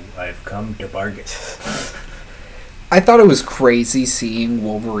 Dormammu, I've come to bargain. I thought it was crazy seeing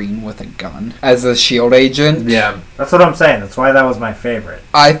Wolverine with a gun as a S.H.I.E.L.D. agent. Yeah, that's what I'm saying. That's why that was my favorite.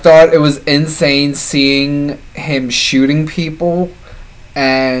 I thought it was insane seeing him shooting people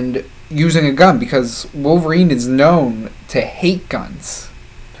and using a gun, because Wolverine is known to hate guns.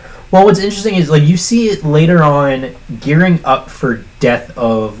 Well, what's interesting is, you see it later on gearing up for Death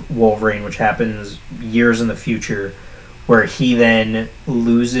of Wolverine, which happens years in the future, where he then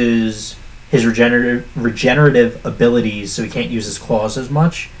loses his regenerative abilities, so he can't use his claws as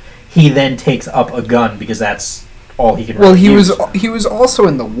much. He then takes up a gun, because that's all he can really use. He was also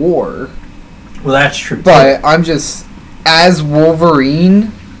in the war. Well, that's true, but I'm just... As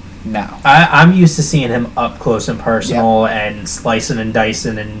Wolverine... No. I'm used to seeing him up close and personal, and slicing and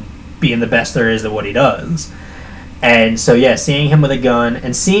dicing and being the best there is at what he does. And so, seeing him with a gun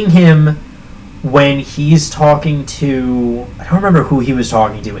and seeing him when he's talking to, I don't remember who he was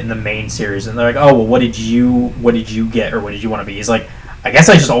talking to in the main series, and they're like, "Oh, well, what did you get, or what did you want to be?" He's like, "I guess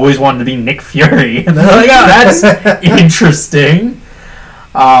I just always wanted to be Nick Fury," and they're like, "Oh, that's interesting."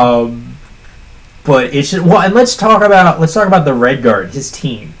 But it's just, well, and let's talk about the Red Guard, his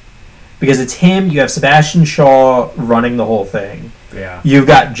team, because it's him. You have Sebastian Shaw running the whole thing. Yeah. You've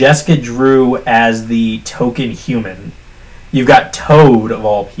got Jessica Drew as the token human. You've got Toad, of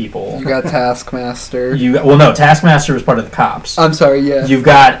all people. You got Taskmaster. Taskmaster was part of the cops. I'm sorry, yeah. You've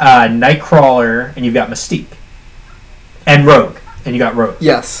got Nightcrawler, and you've got Mystique. And Rogue. And you got Rogue.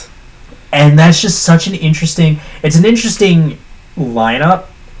 Yes. And that's just such an interesting lineup,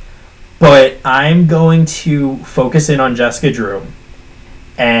 but I'm going to focus in on Jessica Drew.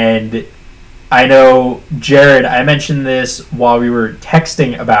 And I know, Jared, I mentioned this while we were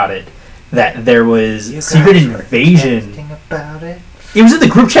texting about it, that there was Secret Invasion. About it. It was in the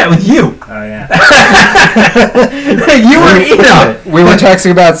group chat with you. Oh, yeah. You were in on it. We were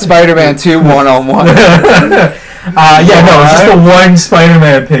texting about Spider-Man 2 one-on-one. It's just the one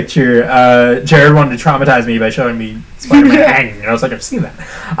Spider-Man picture. Jared wanted to traumatize me by showing me Spider-Man hanging, and I was like, I've seen that.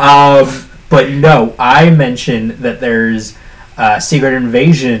 But no, I mentioned that there's Secret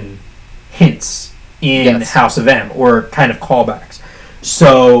Invasion hints in House of M, or kind of callbacks.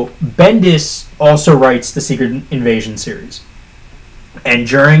 So Bendis also writes the Secret Invasion series, and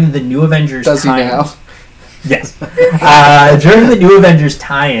during the New Avengers Does he now? Yes. During the New Avengers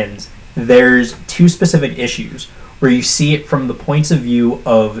tie-ins, there's two specific issues where you see it from the points of view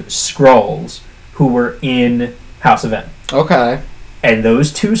of Skrulls who were in House of M. Okay. And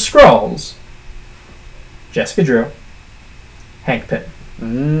those two Skrulls, Jessica Drew, Hank Pym.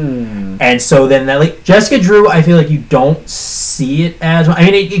 And so then Jessica Drew, I feel like you don't see it as much. I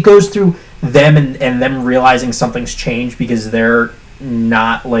mean, it goes through them and them realizing something's changed because they're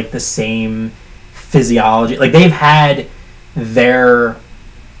not like the same physiology. Like, they've had their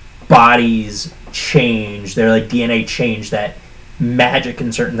bodies change, their like DNA change, that magic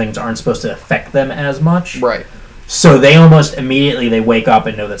and certain things aren't supposed to affect them as much. Right. So they almost immediately they wake up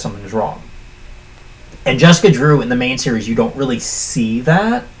and know that something's wrong. And Jessica Drew in the main series, you don't really see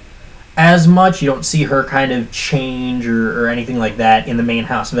that as much. You don't see her kind of change or anything like that in the main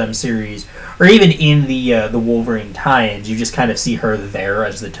House of M series, or even in the Wolverine tie-ins. You just kind of see her there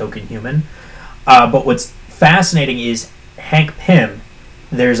as the token human. But what's fascinating is Hank Pym.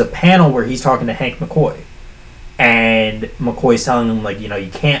 There's a panel where he's talking to Hank McCoy, and McCoy's telling him, like, you know, you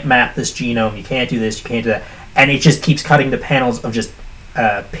can't map this genome, you can't do this, you can't do that, and it just keeps cutting to panels of just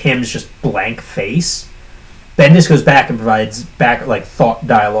Pym's just blank face. Bendis goes back and provides thought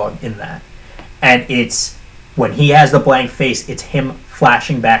dialogue in that, and it's when he has the blank face, it's him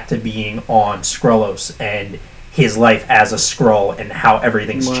flashing back to being on Skrullos and his life as a Skrull and how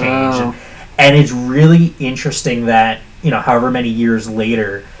everything's changed. And it's really interesting that, you know, however many years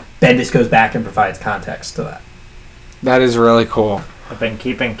later, Bendis goes back and provides context to that. That is really cool. I've been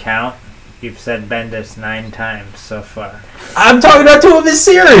keeping count. You've said Bendis 9 times so far. I'm talking about 2 of his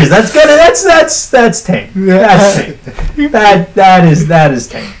series. That's good. That's tame. That's tame. That is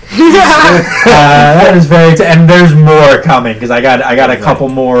tame. That is very tame. And there's more coming because I got a couple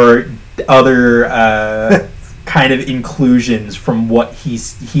more other kind of inclusions from what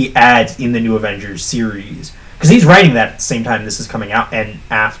he adds in the New Avengers series, because he's writing that at the same time this is coming out and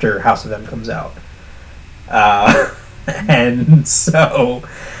after House of M comes out. And so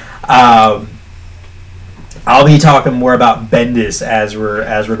I'll be talking more about Bendis as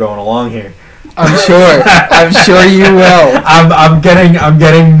we're going along here. I'm sure you will. I'm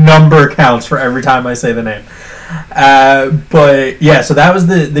getting number counts for every time I say the name. But yeah, so that was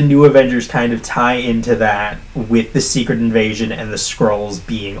the New Avengers kind of tie into that, with the Secret Invasion and the Skrulls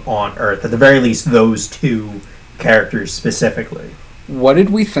being on Earth. At the very least, those 2 characters specifically. What did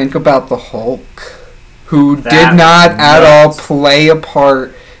we think about the Hulk, who That did not was at all nuts. play a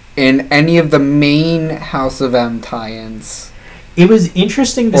part in any of the main House of M tie-ins? It was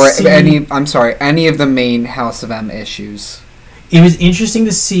interesting to see... any of the main House of M issues. It was interesting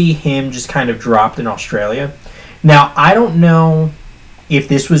to see him just kind of dropped in Australia. Now, I don't know if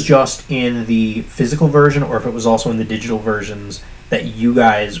this was just in the physical version or if it was also in the digital versions that you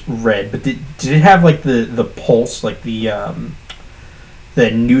guys read, but did it have like the pulse, like the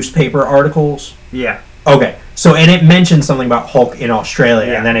newspaper articles? Yeah. Okay, so and it mentioned something about Hulk in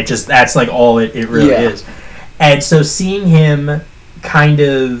Australia, and then that's like all it really is. And so seeing him kind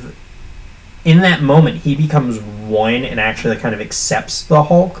of in that moment, he becomes one and actually kind of accepts the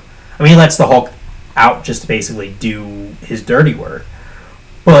Hulk. I mean, he lets the Hulk out just to basically do his dirty work.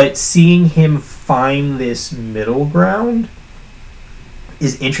 But seeing him find this middle ground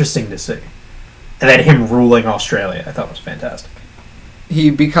is interesting to see. and then him ruling Australia, I thought was fantastic. He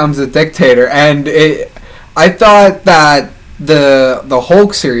becomes a dictator, and I thought that the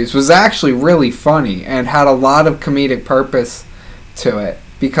Hulk series was actually really funny and had a lot of comedic purpose to it,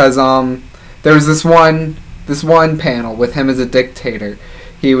 because there was this one panel with him as a dictator.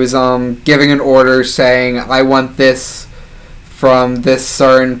 He was giving an order saying, I want this from this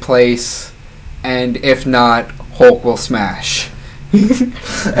certain place, and if not, Hulk will smash.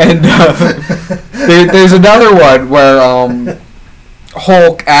 And there's another one where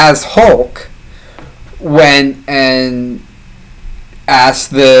Hulk, as Hulk, went and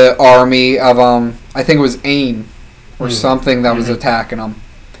asked the army of I think it was AIM or something that was attacking him,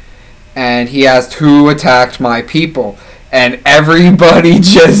 and he asked, who attacked my people, and everybody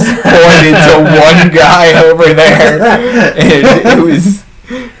just pointed to one guy over there, and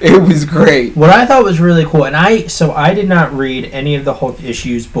it was great. What I thought was really cool, and I did not read any of the Hulk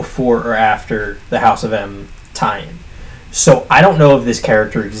issues before or after the House of M tie-in. So I don't know if this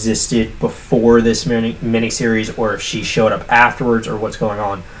character existed before this miniseries or if she showed up afterwards or what's going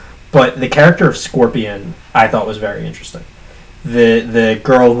on. But the character of Scorpion I thought was very interesting. The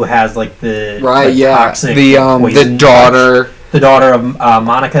girl who has like the toxic the daughter of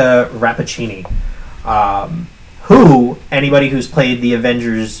Monica Rappaccini, who anybody who's played the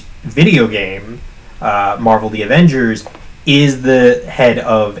Avengers video game, Marvel The Avengers, is the head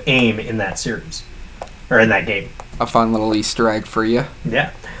of AIM in that series or in that game. A fun little Easter egg for you.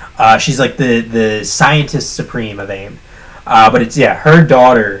 Yeah. She's like the scientist supreme of AIM. But it's, her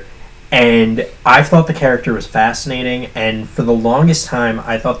daughter. And I thought the character was fascinating. And for the longest time,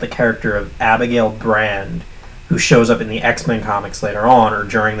 I thought the character of Abigail Brand, who shows up in the X-Men comics later on or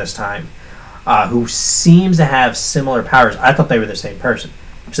during this time, who seems to have similar powers. I thought they were the same person.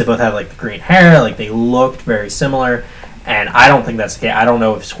 Because they both had like the green hair. Like they looked very similar. And I don't think that's the case. I don't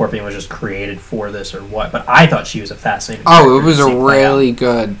know if Scorpion was just created for this or what, but I thought she was a fascinating character. Oh, it was a really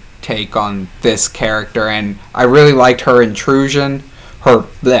good take on this character, and I really liked her intrusion.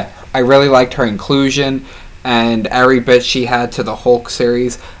 I really liked her inclusion, and every bit she had to the Hulk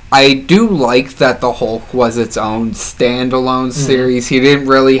series. I do like that the Hulk was its own standalone series. He didn't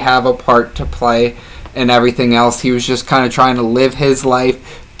really have a part to play in everything else. He was just kind of trying to live his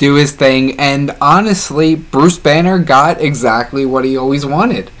life, do his thing, and honestly, Bruce Banner got exactly what he always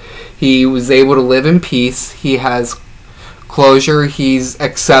wanted. He was able to live in peace. He has closure. He's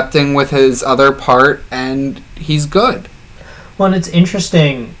accepting with his other part, and he's good. Well, and it's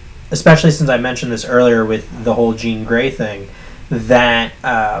interesting, especially since I mentioned this earlier with the whole Jean Grey thing, that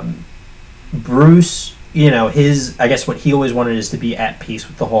Bruce, I guess what he always wanted is to be at peace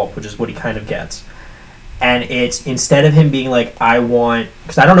with the Hulk, which is what he kind of gets. And it's, instead of him being like,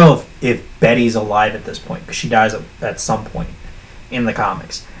 because I don't know if Betty's alive at this point, because she dies at some point in the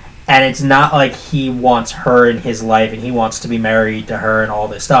comics. And it's not like he wants her in his life and he wants to be married to her and all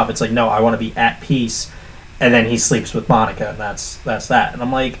this stuff. It's like, no, I want to be at peace. And then he sleeps with Monica, and that's that. And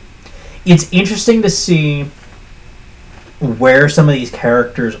I'm like, it's interesting to see where some of these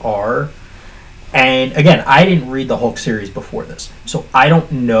characters are. And again, I didn't read the Hulk series before this, so I don't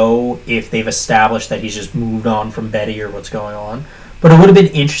know if they've established that he's just moved on from Betty or what's going on. But it would have been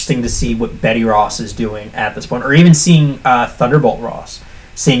interesting to see what Betty Ross is doing at this point, or even seeing Thunderbolt Ross,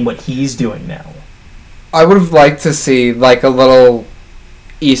 seeing what he's doing now. I would have liked to see like a little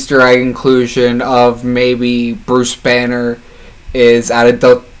Easter egg inclusion of maybe Bruce Banner is at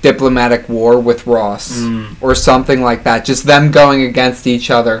a diplomatic war with Ross or something like that. Just them going against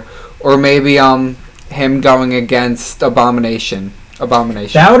each other. Or maybe him going against Abomination.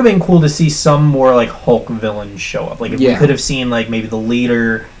 That would have been cool to see some more like Hulk villains show up. Like if we could have seen like maybe the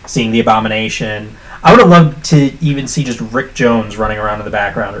leader seeing the Abomination. I would have loved to even see just Rick Jones running around in the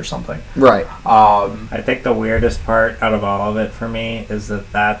background or something. Right. I think the weirdest part out of all of it for me is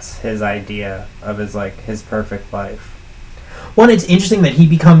that that's his idea of his perfect life. Well, it's interesting that he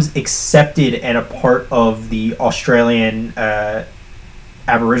becomes accepted and a part of the Australian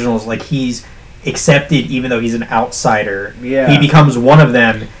Aboriginals. Like he's accepted even though he's an outsider. Yeah. He becomes one of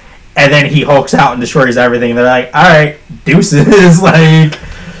them, and then he hulks out and destroys everything. And they're like, all right, deuces. Like,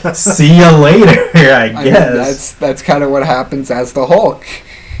 see you later, I guess. That's kind of what happens as the Hulk.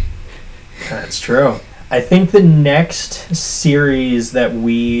 That's true. I think the next series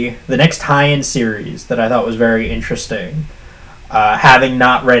the next tie-in series that I thought was very interesting, having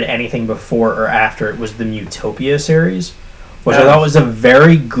not read anything before or after it, was the Mutopia series, which I thought was a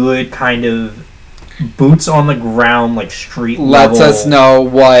very good kind of boots on the ground, like street level. Lets us know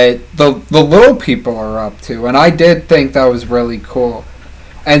what the little people are up to, and I did think that was really cool.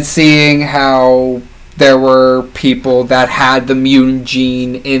 And seeing how there were people that had the mutant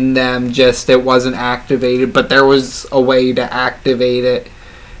gene in them, just it wasn't activated, but there was a way to activate it.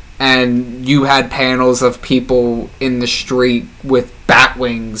 And you had panels of people in the street with bat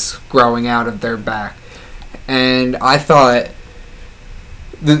wings growing out of their back. And I thought,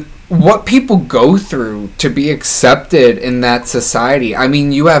 what people go through to be accepted in that society. I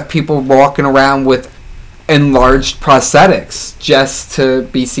mean, you have people walking around with enlarged prosthetics just to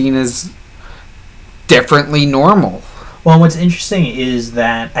be seen as differently normal. Well, what's interesting is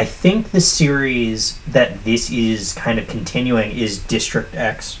that I think the series that this is kind of continuing is District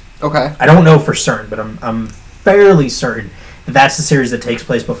X. Okay. I don't know for certain, but I'm fairly certain that that's the series that takes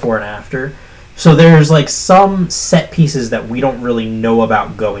place before and after. So there's like some set pieces that we don't really know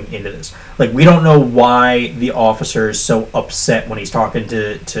about going into this. Like, we don't know why the officer is so upset when he's talking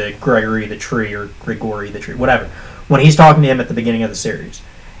to Gregory the Tree, or Grigory the Tree, whatever. When he's talking to him at the beginning of the series.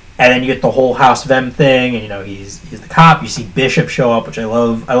 And then you get the whole House of M thing, and, you know, he's the cop. You see Bishop show up, which I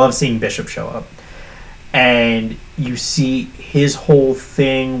love. I love seeing Bishop show up. And you see his whole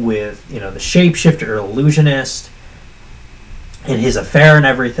thing with, you know, the shapeshifter or illusionist and his affair and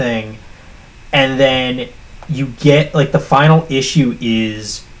everything. And then you get, like, the final issue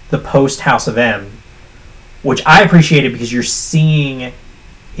is the post House of M, which I appreciated because you're seeing,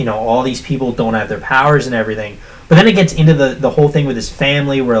 you know, all these people don't have their powers and everything. But then it gets into the whole thing with his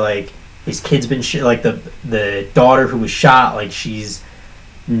family where, like, his kid's been like, the daughter who was shot, like, she's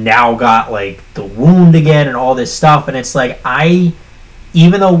now got, like, the wound again and all this stuff. And it's like,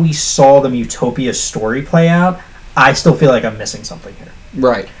 even though we saw the Utopia story play out, I still feel like I'm missing something here.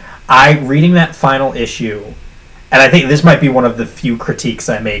 Right. Reading that final issue, and I think this might be one of the few critiques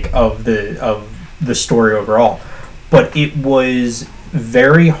I make of the story overall, but it was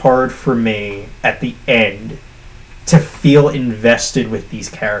very hard for me at the end to feel invested with these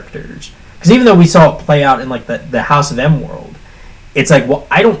characters. Because even though we saw it play out in, like, the House of M world, it's like, well,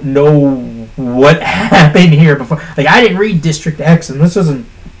 I don't know what happened here before. Like, I didn't read District X, and this isn't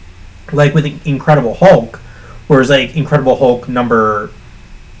like with Incredible Hulk, whereas, like, Incredible Hulk number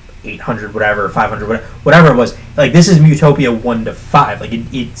 800, whatever, 500, whatever it was. Like, this is Utopia 1 to 5. Like,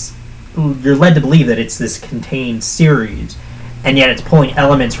 it's you're led to believe that it's this contained series, and yet it's pulling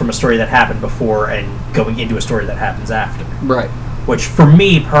elements from a story that happened before and going into a story that happens after. Right. Which, for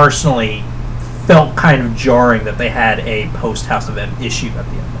me personally, felt kind of jarring that they had a post House of M issue at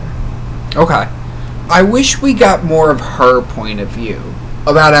the end there. Okay. I wish we got more of her point of view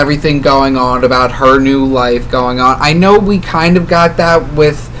about everything going on, about her new life going on. I know we kind of got that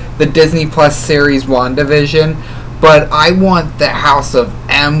with the Disney Plus series WandaVision, but I want the House of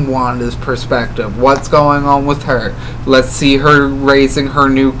M Wanda's perspective. What's going on with her? Let's see her raising her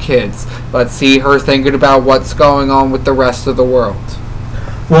new kids. Let's see her thinking about what's going on with the rest of the world.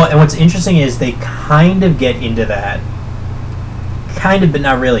 Well, and what's interesting is they kind of get into that, kind of, but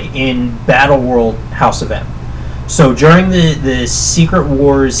not really, in Battle World House of M. So during the Secret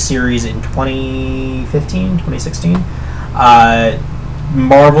Wars series in 2015, 2016,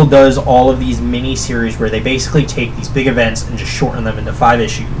 Marvel does all of these mini-series where they basically take these big events and just shorten them into 5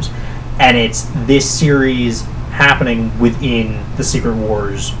 issues. And it's this series happening within the Secret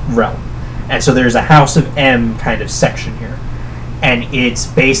Wars realm. And so there's a House of M kind of section here. And it's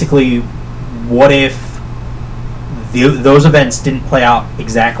basically, what if those events didn't play out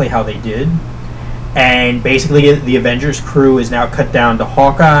exactly how they did? And basically the Avengers crew is now cut down to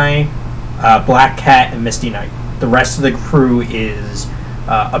Hawkeye, Black Cat, and Misty Knight. The rest of the crew is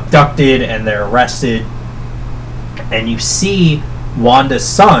abducted and they're arrested. And you see Wanda's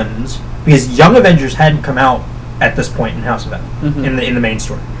sons, because Young Avengers hadn't come out at this point in House of M, in the main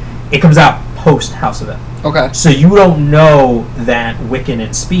story. It comes out post House of M. Okay. So you don't know that Wiccan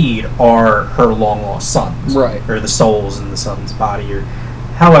and Speed are her long lost sons, right? Or the souls in the son's body, or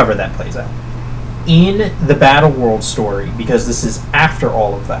however that plays out. In the Battle World story, because this is after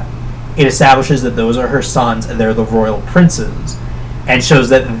all of that, it establishes that those are her sons and they're the royal princes, and shows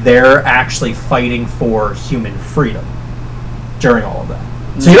that they're actually fighting for human freedom during all of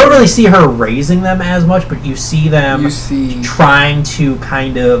that. So you don't really see her raising them as much, but you see them trying to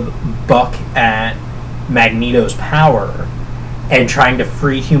kind of buck at Magneto's power and trying to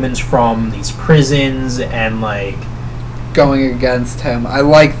free humans from these prisons and, like, going against him. I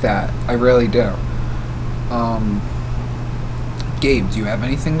like that. I really do. Gabe, do you have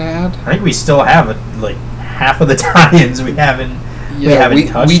anything to add? I think we still have like half of the tie-ins we haven't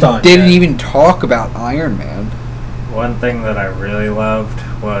touched on. We didn't even talk about Iron Man. One thing that I really loved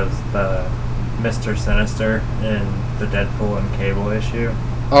was the Mr. Sinister in the Deadpool and Cable issue.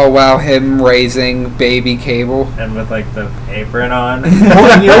 Oh wow, him raising baby Cable. And with like the apron on.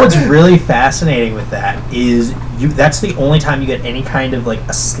 Well, and you know what's really fascinating with that is that's the only time you get any kind of like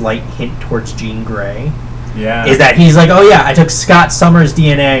a slight hint towards Jean Grey. Yeah. Is that he's like, oh yeah, I took Scott Summers'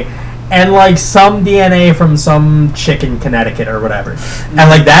 DNA and like some DNA from some chick in Connecticut or whatever, and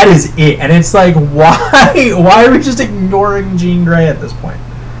like that is it. And it's like, why are we just ignoring Jean Grey at this point?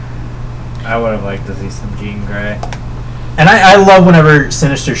 I would have liked to see some Jean Grey. And I love whenever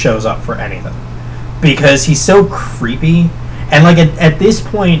Sinister shows up for anything, because he's so creepy. And like at this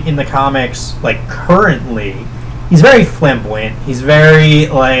point in the comics, like currently, he's very flamboyant. He's very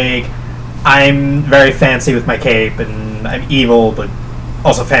like, I'm very fancy with my cape and I'm evil but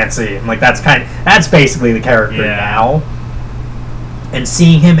also fancy, and like that's basically the character now. And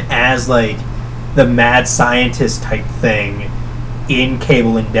seeing him as like the mad scientist type thing in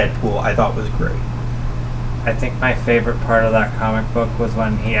Cable and Deadpool, I thought was great. I think my favorite part of that comic book was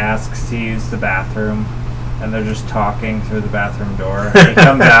when he asks to use the bathroom and they're just talking through the bathroom door. And he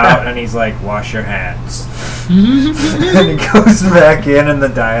comes out and he's like, wash your hands. And he goes back in and the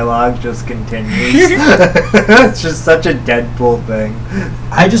dialogue just continues. It's just such a Deadpool thing.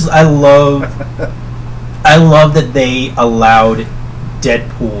 I love that they allowed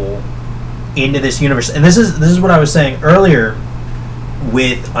Deadpool into this universe. And this is what I was saying earlier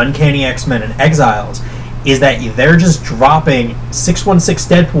with Uncanny X-Men and Exiles, is that they're just dropping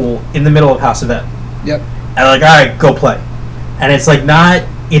 616 Deadpool in the middle of House of M. Yep. And like, all right, go play. And it's like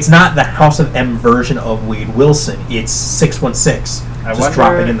it's not the House of M version of Wade Wilson. It's 616 just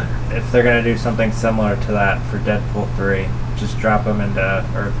dropping in there. If they're gonna do something similar to that for Deadpool 3, just drop them into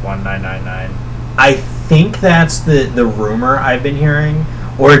Earth 1999. I think that's the rumor I've been hearing,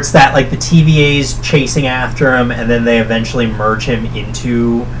 or it's that like the TVA's chasing after him and then they eventually merge him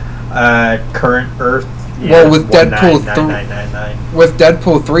into current Earth. Yeah, well, with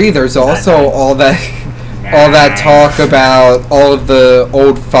Deadpool 3, there's also all that talk about all of the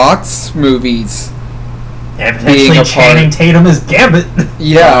old Fox movies. And potentially Channing Tatum as Gambit.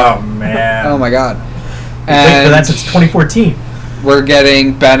 Yeah. Oh, man. Oh, my God. And that's since 2014. We're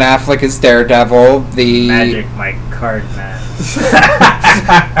getting Ben Affleck as Daredevil, the Magic Mike Cardman,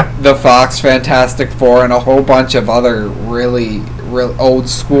 the Fox Fantastic Four, and a whole bunch of other really old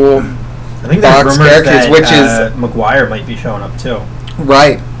school I think there's Fox rumors characters, that which is McGuire might be showing up too.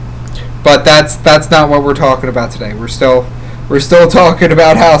 Right, but that's not what we're talking about today. We're still talking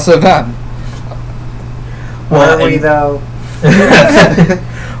about House of M. Well, are we though?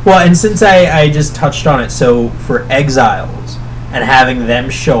 Well, and since I just touched on it, so for Exiles and having them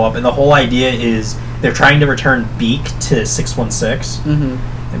show up, and the whole idea is they're trying to return Beak to 616. Mm-hmm.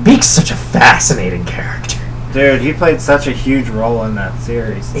 And Beak's such a fascinating character. Dude, he played such a huge role in that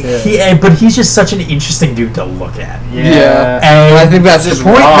series, too. But he's just such an interesting dude to look at. Yeah. And I think that's the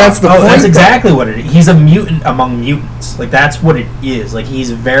point. That's the point. That's exactly what it is. He's a mutant among mutants. Like, that's what it is. Like,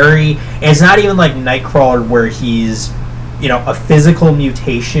 he's very... It's not even like Nightcrawler where he's, a physical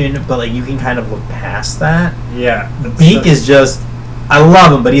mutation, but, like, you can kind of look past that. Yeah. Beak is just... I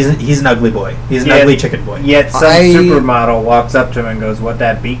love him, but he's an ugly boy. He's an ugly chicken boy. Yet some supermodel walks up to him and goes, "What'd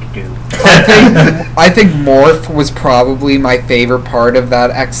that Beak do?" I think Morph was probably my favorite part of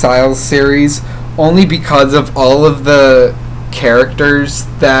that Exiles series, only because of all of the characters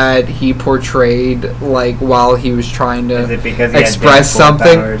that he portrayed, like while he was trying to express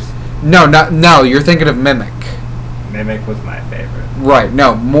something. Powers? No, you're thinking of Mimic. Mimic was my favorite. Right.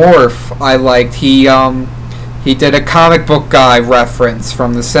 No, Morph I liked. He did a comic book guy reference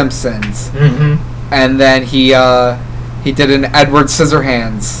from The Simpsons, and then he did an Edward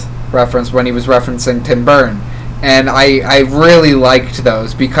Scissorhands reference when he was referencing Tim Burton, and I really liked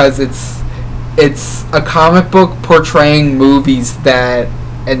those because it's a comic book portraying movies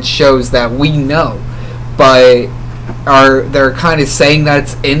and shows that we know, but they're kind of saying that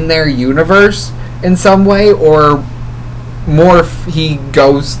it's in their universe in some way, or Morph, he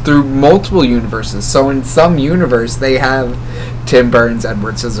goes through multiple universes. So in some universe, they have Tim Burton's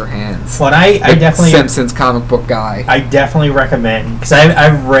Edward Scissorhands. Well, I definitely... Simpsons comic book guy. I definitely recommend... Because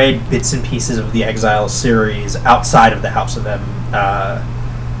I've read bits and pieces of the Exiles series outside of the House of M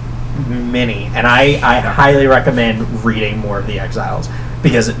mini. And I highly recommend more of the Exiles.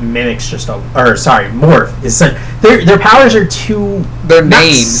 Because it mimics Morph is such... Their powers are too... Their not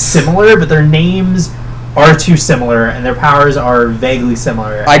names. similar, but their names... are too similar, and their powers are vaguely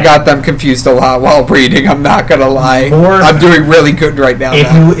similar. I got them confused a lot while reading, I'm not gonna lie. I'm doing really good right now.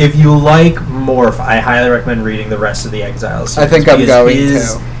 If you like Morph, I highly recommend reading the rest of the Exiles series. I think I'm going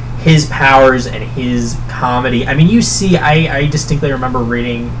to. His powers and his comedy. I mean, you see, I distinctly remember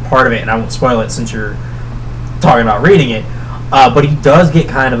reading part of it, and I won't spoil it since you're talking about reading it. But he does get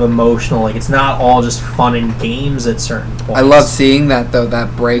kind of emotional. Like, it's not all just fun and games at certain points. I love seeing that, though,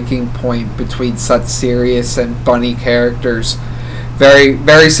 that breaking point between such serious and funny characters. Very,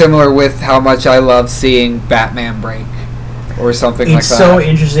 very similar with how much I love seeing Batman break or something like that. It's so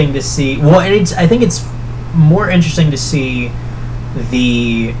interesting to see. Well, and I think it's more interesting to see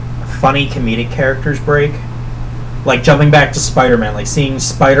the funny comedic characters break. Like, jumping back to Spider-Man, like seeing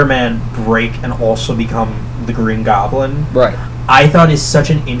Spider-Man break and also become the Green Goblin. Right. I thought is such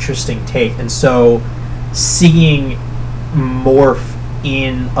an interesting take. And so seeing Morph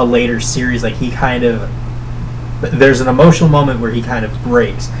in a later series, like, he kind of... There's an emotional moment where he kind of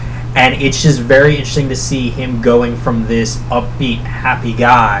breaks. And it's just very interesting to see him going from this upbeat, happy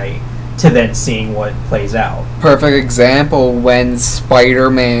guy to then seeing what plays out. Perfect example when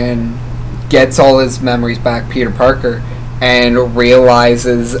Spider-Man gets all his memories back, Peter Parker, and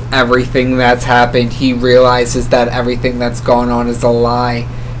realizes everything that's happened. He realizes that everything that's gone on is a lie.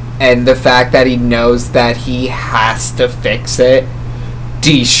 And the fact that he knows that he has to fix it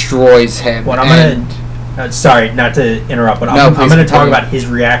destroys him. Well, I'm going to... sorry, not to interrupt, but I'm going to talk about his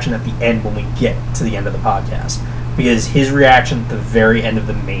reaction at the end when we get to the end of the podcast. Because his reaction at the very end of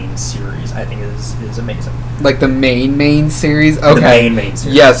the main series, I think, is amazing. Like the main series? Okay. The main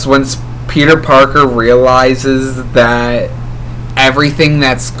series. Yes, when Peter Parker realizes that everything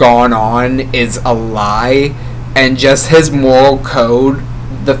that's gone on is a lie, and just his moral code,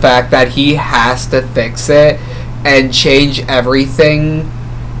 the fact that he has to fix it and change everything,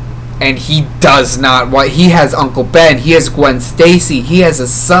 and he does not want... He has Uncle Ben, he has Gwen Stacy, he has a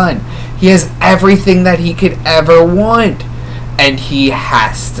son, he has everything that he could ever want, and he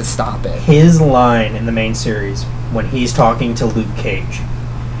has to stop it. His line in the main series, when he's talking to Luke Cage,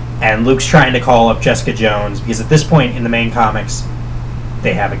 and Luke's trying to call up Jessica Jones, because at this point in the main comics,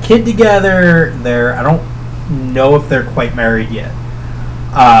 they have a kid together. I don't know if they're quite married yet.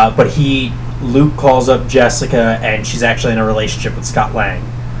 But Luke calls up Jessica, and she's actually in a relationship with Scott Lang,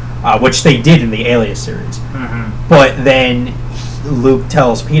 which they did in the Alias series. Mm-hmm. But then Luke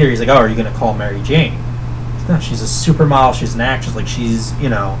tells Peter, he's like, "Oh, are you going to call Mary Jane?" No, she's a supermodel. She's an actress. Like, she's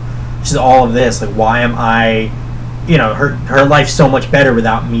all of this. Like, why am I... her life's so much better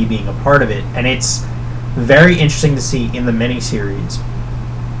without me being a part of it. And it's very interesting to see in the miniseries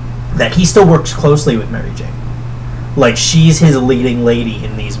that he still works closely with Mary Jane. Like, she's his leading lady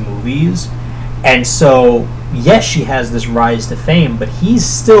in these movies. And so, yes, she has this rise to fame, but he's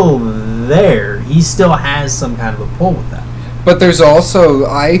still there. He still has some kind of a pull with that. But there's also,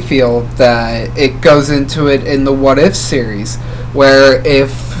 I feel, that it goes into it in the What If series, where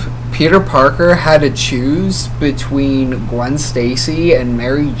if Peter Parker had to choose between Gwen Stacy and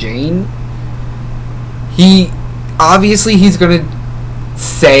Mary Jane, he's going to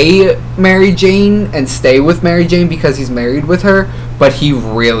say Mary Jane and stay with Mary Jane because he's married with her, but he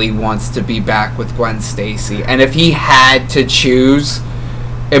really wants to be back with Gwen Stacy. And if he had to choose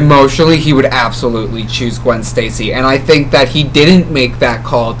emotionally, he would absolutely choose Gwen Stacy. And I think that he didn't make that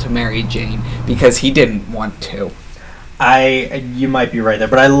call to Mary Jane because he didn't want to. You might be right there,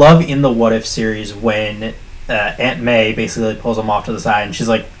 but I love in the What If series when Aunt May basically pulls him off to the side and she's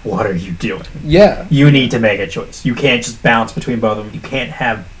like, "What are you doing? Yeah. You need to make a choice. You can't just bounce between both of them. You can't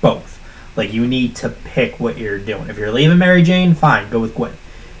have both. Like, you need to pick what you're doing. If you're leaving Mary Jane, fine, go with Gwen.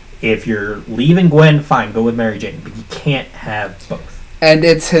 If you're leaving Gwen, fine, go with Mary Jane. But you can't have both." And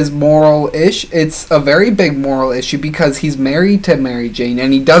it's his moral issue. It's a very big moral issue because he's married to Mary Jane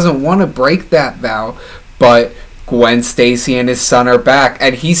and he doesn't want to break that vow, but Gwen Stacy and his son are back,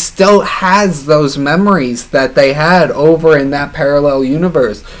 and he still has those memories that they had over in that parallel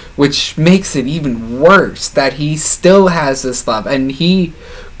universe, which makes it even worse that he still has this love. And he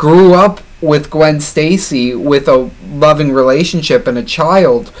grew up with Gwen Stacy with a loving relationship and a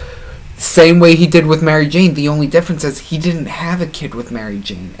child, same way he did with Mary Jane. The only difference is he didn't have a kid with Mary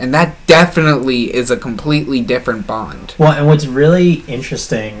Jane, and that definitely is a completely different bond. Well, and what's really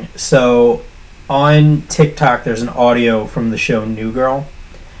interesting, so on TikTok, there's an audio from the show New Girl,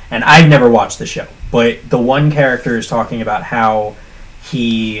 and I've never watched the show, but the one character is talking about how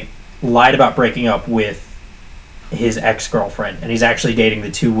he lied about breaking up with his ex-girlfriend, and he's actually dating the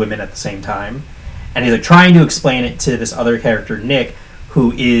two women at the same time, and he's like trying to explain it to this other character, Nick,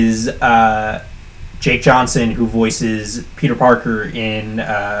 who is Jake Johnson, who voices Peter Parker in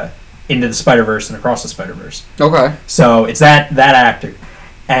Into the Spider-Verse and Across the Spider-Verse. Okay. So it's that actor,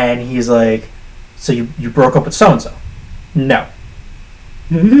 and he's like, "So you broke up with so-and-so?" "No."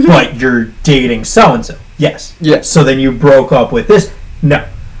 "But you're dating so-and-so?" "Yes." Yes. "So then you broke up with this?" "No."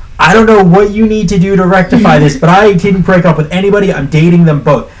 "I don't know what you need to do to rectify this, but I didn't break up with anybody. I'm dating them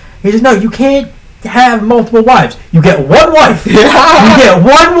both." He says, "No, you can't have multiple wives. You get one wife. You get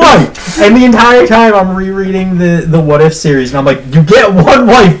one wife. And the entire time I'm rereading the What If series, and I'm like, you get one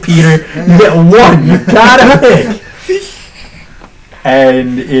wife, Peter. You get one. You gotta pick.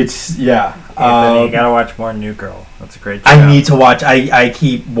 And it's, yeah. Anthony, you gotta watch more New Girl. That's a great show. I need to watch. I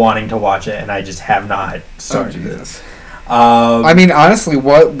keep wanting to watch it, and I just have not started it. I mean, honestly,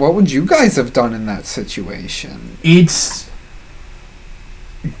 what would you guys have done in that situation? It's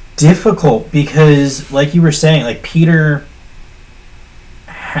difficult because, like you were saying, like Peter,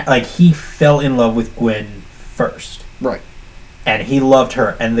 like he fell in love with Gwen first, Right. and he loved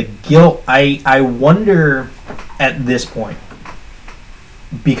her, and the guilt. I wonder at this point,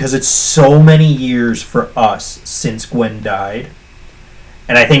 because it's so many years for us since Gwen died,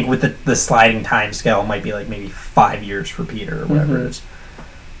 and I think with the sliding time scale, it might be like maybe 5 years for Peter or whatever it is.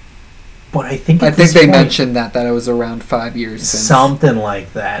 But I think they mentioned that it was around 5 years since. Something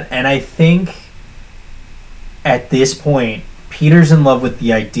like that. And I think at this point, Peter's in love with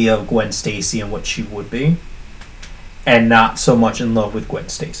the idea of Gwen Stacy and what she would be, and not so much in love with Gwen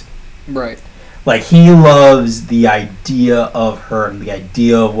Stacy. Right. Like, he loves the idea of her and the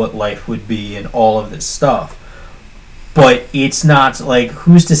idea of what life would be and all of this stuff. But it's not, like,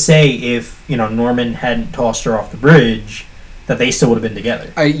 who's to say if, Norman hadn't tossed her off the bridge, that they still would have been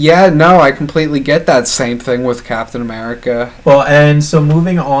together. I completely get that. Same thing with Captain America. Well, and so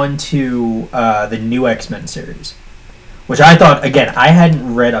moving on to the new X-Men series, which I thought, again, I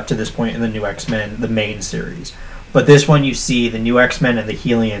hadn't read up to this point in the new X-Men, the main series. But this one you see, the new X-Men and the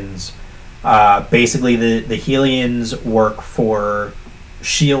Hellions. Basically, the Hellions work for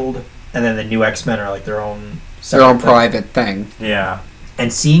S.H.I.E.L.D., and then the new X-Men are like their own private thing. Yeah.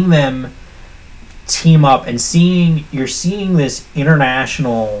 And seeing them team up and you're seeing this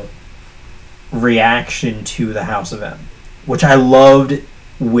international reaction to the House of M, which I loved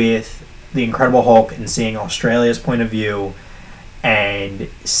with the Incredible Hulk, and seeing Australia's point of view and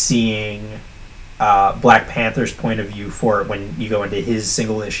seeing Black Panther's point of view for it when you go into his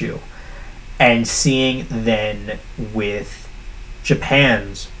single issue, and seeing then with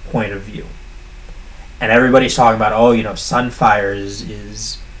Japan's point of view. And everybody's talking about, Sunfire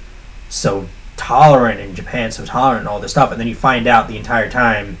is so tolerant, and Japan's so tolerant and all this stuff. And then you find out the entire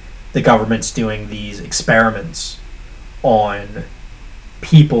time the government's doing these experiments on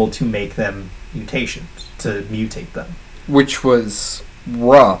people to make them mutations, to mutate them. Which was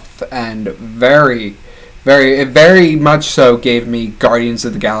rough and it very much so gave me Guardians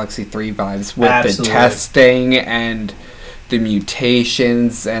of the Galaxy 3 vibes with Absolutely. the testing and the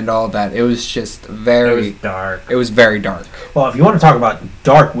mutations and all that. It was just very... It was dark. It was very dark. Well, if you want to talk about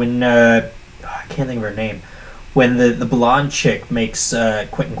dark, when... I can't think of her name. When the blonde chick makes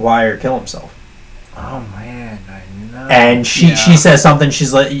Quentin Guire kill himself. Oh, man, I know. And she says something,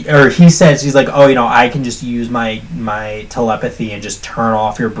 she's like... Or he says, he's like, I can just use my telepathy and just turn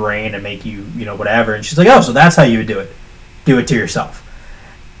off your brain and make you, whatever. And she's like, so that's how you would do it. Do it to yourself.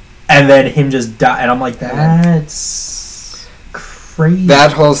 And then him just die. And I'm like, that's... crazy.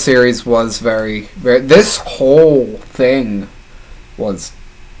 That whole series was very, very... This whole thing was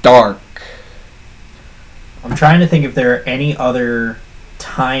dark. I'm trying to think if there are any other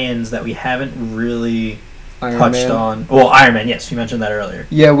tie-ins that we haven't really touched on. Well, Iron Man, yes, you mentioned that earlier.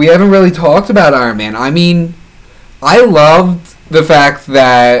 Yeah, we haven't really talked about Iron Man. I mean, I loved the fact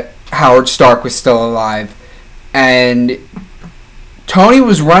that Howard Stark was still alive, and Tony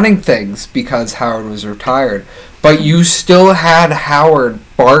was running things because Howard was retired, but you still had Howard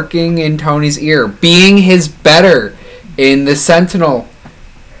barking in Tony's ear, being his better in the Sentinel.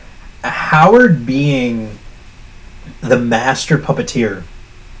 Howard being the master puppeteer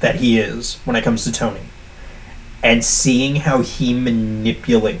that he is when it comes to Tony, and seeing how he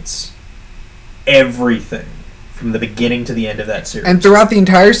manipulates everything from the beginning to the end of that series. And throughout the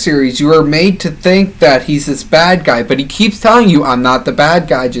entire series, you are made to think that he's this bad guy, but he keeps telling you, I'm not the bad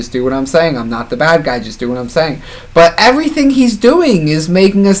guy, just do what I'm saying. I'm not the bad guy, just do what I'm saying. But everything he's doing is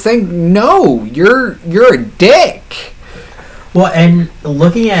making us think, no, you're a dick. Well, and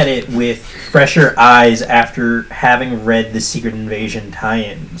looking at it with fresher eyes after having read the Secret Invasion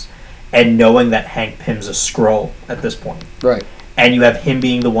tie-ins and knowing that Hank Pym's a Skrull at this point. Right. And you have him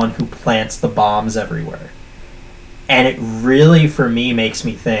being the one who plants the bombs everywhere. And it really, for me, makes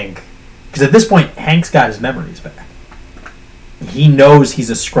me think... Because at this point, Hank's got his memories back. He knows he's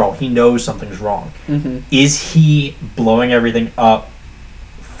a Skrull. He knows something's wrong. Mm-hmm. Is he blowing everything up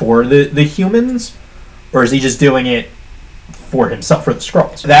for the humans? Or is he just doing it for himself, for the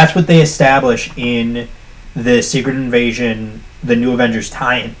Skrulls? That's what they establish in the Secret Invasion, the New Avengers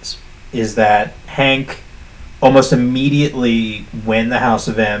tie-ins, is that Hank, almost immediately when the House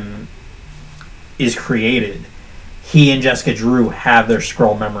of M is created, he and Jessica Drew have their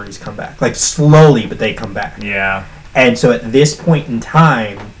Skrull memories come back. Like, slowly, but they come back. Yeah. And so at this point in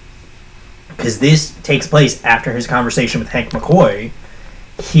time, because this takes place after his conversation with Hank McCoy,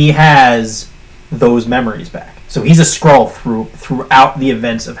 he has those memories back. So he's a Skrull throughout the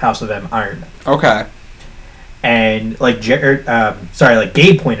events of House of M Iron Man. Okay. And like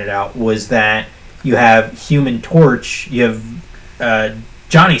Gabe pointed out, was that you have Human Torch, you have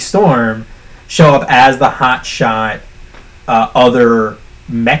Johnny Storm show up as the hotshot other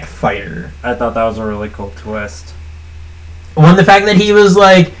mech fighter. I thought that was a really cool twist. Well, the fact that he's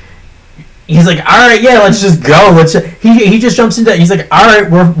like, all right, yeah, let's just go. He just jumps into. He's like, all right,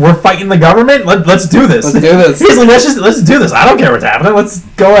 we're fighting the government. Let's do this. Let's do this. He's like, let's do this. I don't care what's happening. Let's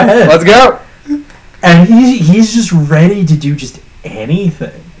go ahead. Let's go. And he's just ready to do just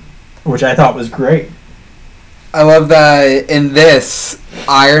anything, which I thought was great. I love that in this,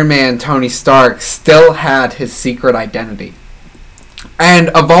 Iron Man Tony Stark still had his secret identity. And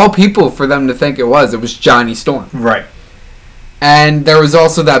of all people for them to think it was Johnny Storm. Right. And there was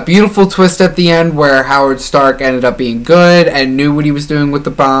also that beautiful twist at the end where Howard Stark ended up being good and knew what he was doing with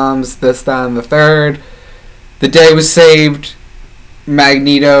the bombs, this, that, and the third. The day was saved.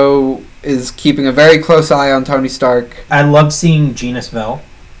 Magneto is keeping a very close eye on Tony Stark. I loved seeing Genus Vel.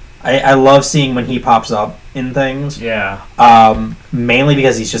 I love seeing when he pops up in things. Yeah. Mainly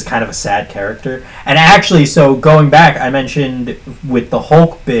because he's just kind of a sad character. And actually, so going back, I mentioned with the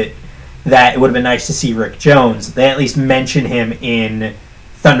Hulk bit that it would have been nice to see Rick Jones. They at least mention him in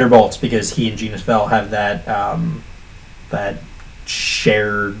Thunderbolts because he and Genus Vel have that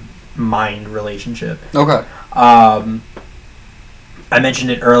shared mind relationship. Okay. I mentioned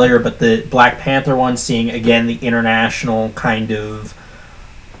it earlier, but the Black Panther one, seeing again the international kind of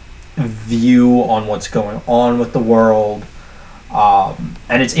view on what's going on with the world.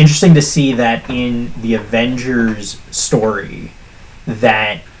 And it's interesting to see that in the Avengers story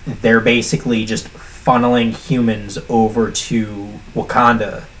that they're basically just funneling humans over to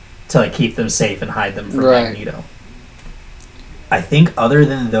Wakanda to like keep them safe and hide them from Magneto. I think other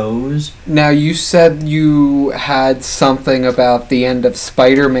than those... Now, you said you had something about the end of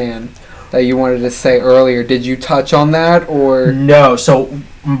Spider-Man that you wanted to say earlier. Did you touch on that, or...? No. So,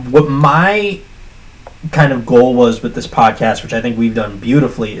 what my kind of goal was with this podcast, which I think we've done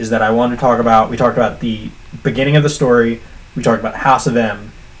beautifully, is that I wanted to talk about... We talked about the beginning of the story, we talked about House of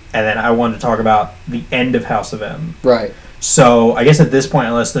M, and then I wanted to talk about the end of House of M. Right. So, I guess at this point,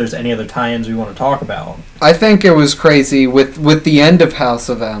 unless there's any other tie-ins we want to talk about... I think it was crazy with the end of House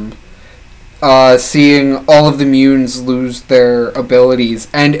of M, seeing all of the mutants lose their abilities.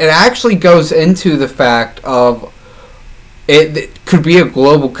 And it actually goes into the fact of it could be a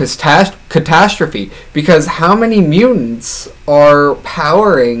global catastrophe, because how many mutants are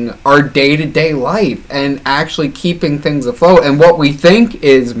powering our day-to-day life and actually keeping things afloat? And what we think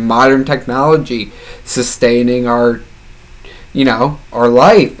is modern technology sustaining our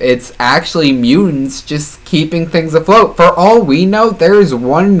life. It's actually mutants just keeping things afloat. For all we know, there is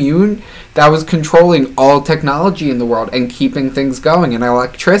one mutant that was controlling all technology in the world and keeping things going, and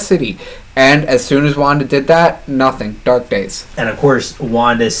electricity. And as soon as Wanda did that, nothing. Dark days. And of course,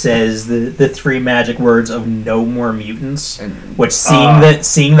 Wanda says the three magic words of "no more mutants," which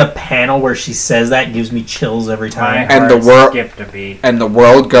seeing the panel where she says that gives me chills every time. And the world skipped a beat. And the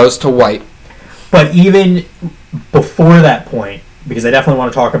world goes to white. But even before that point, because I definitely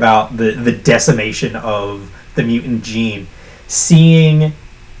want to talk about the decimation of the mutant gene, seeing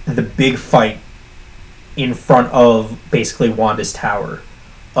the big fight in front of basically Wanda's tower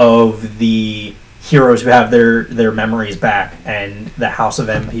of the heroes who have their memories back and the House of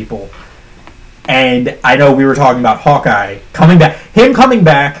M people. And I know we were talking about Hawkeye coming back. Him coming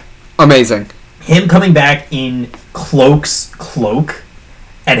back. Amazing. Him coming back in Cloak's cloak.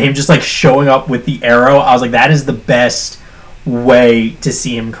 And him just like showing up with the arrow, I was like, that is the best way to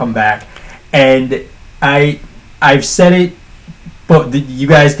see him come back. And I've said it, but you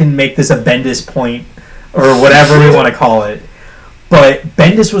guys can make this a Bendis point or whatever we want to call it. But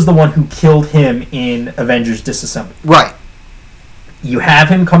Bendis was the one who killed him in Avengers Disassembled. Right. You have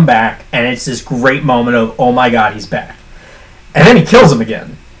him come back, and it's this great moment of, oh my god, he's back. And then he kills him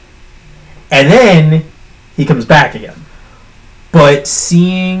again. And then he comes back again. But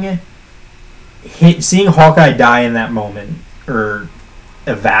seeing Hawkeye die in that moment, or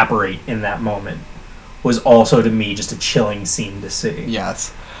evaporate in that moment, was also to me just a chilling scene to see.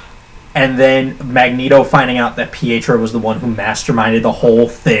 Yes. And then Magneto finding out that Pietro was the one who masterminded the whole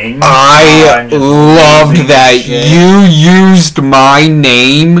thing. I loved that. Shit. You used my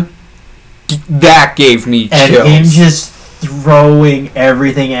name. That gave me chills. And him just throwing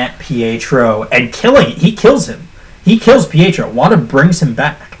everything at Pietro and he kills him. He kills Pietro. Wanda brings him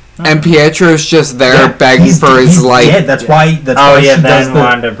back. And Pietro's just there begging for his life. Yeah, that's why. Then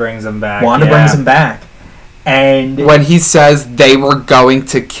Wanda brings him back. Wanda brings him back, and when he says they were going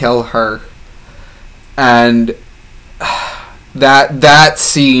to kill her, and that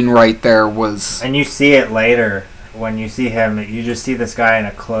scene right there was. And you see it later when you see him. You just see this guy in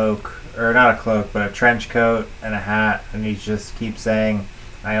a cloak, or not a cloak, but a trench coat and a hat, and he just keeps saying,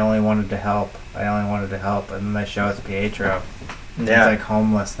 "I only wanted to help. I only wanted to help," and then they show us Pietro. He's like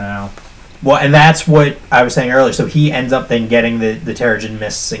homeless now. Well, and that's what I was saying earlier. So he ends up then getting the Terrigen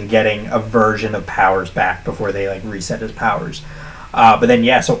Mists and getting a version of powers back before they like reset his powers. But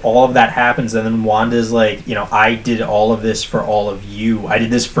then so all of that happens, and then Wanda's like, I did all of this for all of you. I did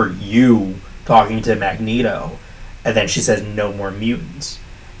this for you, talking to Magneto, and then she says no more mutants.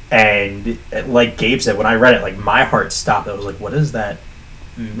 And like Gabe said, when I read it, like my heart stopped. I was like, what does that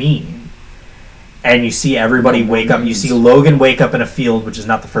mean? And you see everybody wake up. You see Logan wake up in a field, which is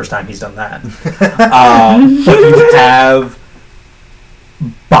not the first time he's done that. But you have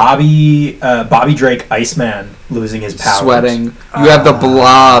Bobby Drake, Iceman, losing his powers. Sweating. You have the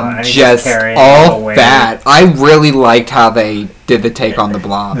Blob just all fat. I really liked how they did the take on the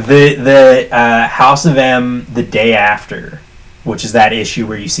Blob. The House of M, the day after, which is that issue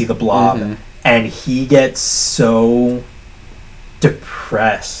where you see the Blob, and he gets so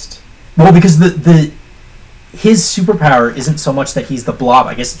depressed. Well, because his superpower isn't so much that he's the Blob.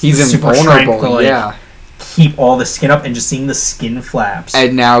 I guess he's super strength invulnerable. to keep all the skin up, and just seeing the skin flaps.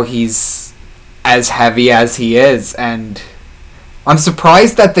 And now he's as heavy as he is, and I'm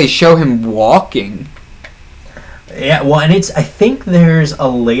surprised that they show him walking. Yeah, well, and I think there's a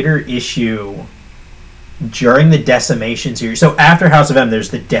later issue during the Decimation series. So after House of M, there's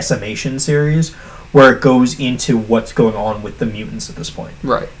the Decimation series, where it goes into what's going on with the mutants at this point.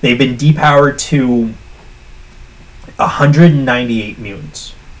 Right. They've been depowered to 198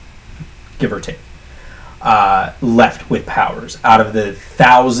 mutants, give or take, left with powers out of the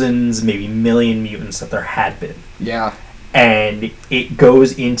thousands, maybe million mutants that there had been. Yeah. And it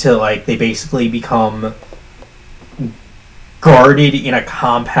goes into, like, they basically become guarded in a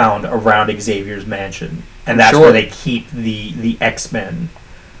compound around Xavier's mansion. And that's where they keep the X-Men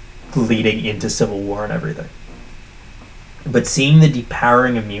leading into Civil War and everything. But seeing the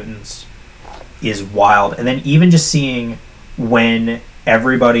depowering of mutants is wild. And then even just seeing when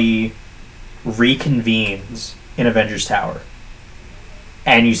everybody reconvenes in Avengers Tower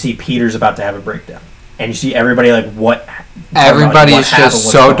and you see Peter's about to have a breakdown. And you see everybody like, what? Everybody is just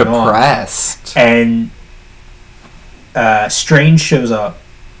so depressed. And Strange shows up.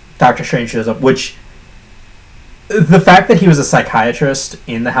 Doctor Strange shows up, which... The fact that he was a psychiatrist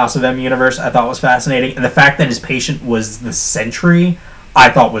in the House of M universe, I thought was fascinating. And the fact that his patient was the Sentry, I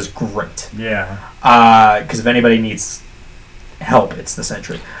thought was great. Yeah. Because if anybody needs help, it's the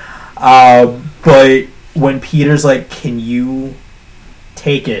Sentry. But when Peter's like, can you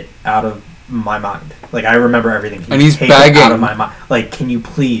take it out of my mind? Like, I remember everything. Can and you he's take begging. it out of my mind? Like, can you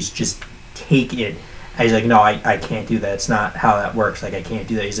please just take it? And he's like, no, I can't do that. It's not how that works. Like, I can't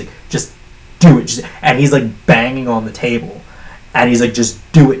do that. He's like, just do it. And he's like banging on the table, and he's like, just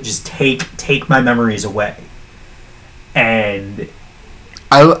do it. Just take my memories away. And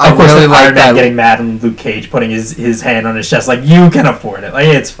I of course, really like Iron that. Man getting mad and Luke Cage putting his hand on his chest, like, you can afford it. Like,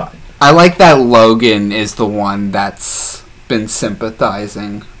 it's fine. I like that Logan is the one that's been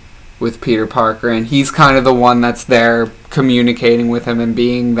sympathizing with Peter Parker, and he's kind of the one that's there communicating with him and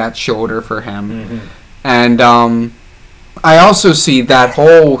being that shoulder for him. Mm-hmm. And I also see that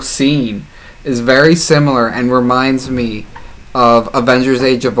whole scene is very similar and reminds me of Avengers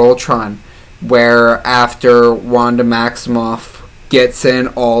Age of Ultron, where after Wanda Maximoff gets in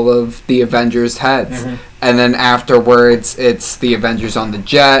all of the Avengers' heads, and then afterwards it's the Avengers on the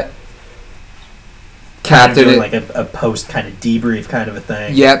jet. Captain, like a post kind of debrief kind of a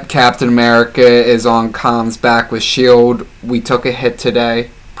thing. Yep, Captain America is on comms back with S.H.I.E.L.D. We took a hit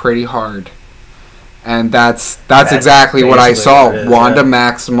today pretty hard. And that's exactly what I saw. What Wanda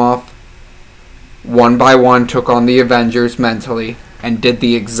Maximoff, one by one, took on the Avengers mentally and did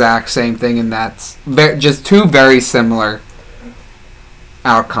the exact same thing, and that's just two very similar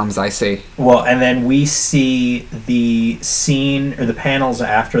outcomes I see. Well, and then we see the scene, or the panels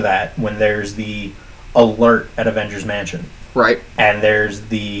after that, when there's the alert at Avengers Mansion. Right. And there's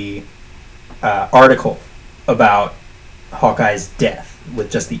the article about Hawkeye's death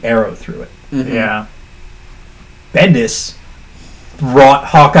with just the arrow through it. Mm-hmm. Yeah. Bendis brought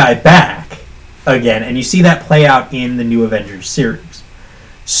Hawkeye back again, and you see that play out in the new Avengers series.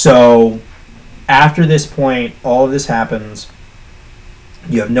 So after this point, all of this happens.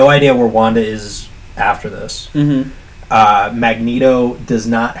 You have no idea where Wanda is after this. Mm-hmm. Magneto does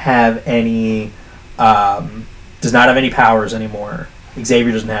not have any powers anymore.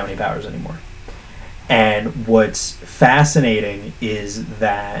 Xavier doesn't have any powers anymore. And what's fascinating is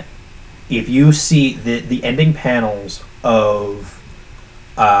that if you see the ending panels of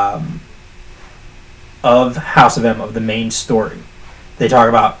House of M, of the main story, they talk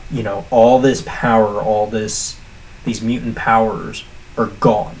about, all this power, these mutant powers are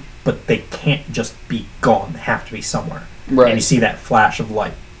gone, but they can't just be gone. They have to be somewhere. Right. And you see that flash of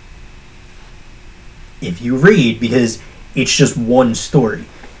light. If you read, because it's just one story,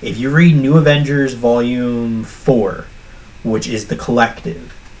 if you read New Avengers Volume 4, which is the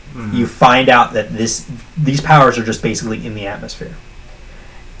Collective, you find out that these powers are just basically in the atmosphere.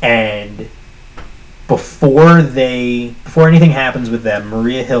 And before anything happens with them,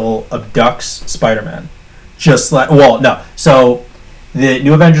 Maria Hill abducts Spider-Man. So the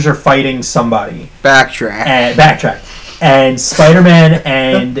New Avengers are fighting somebody. Backtrack. And Spider-Man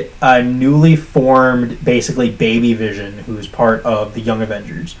and a newly formed, basically, Baby Vision, who's part of the Young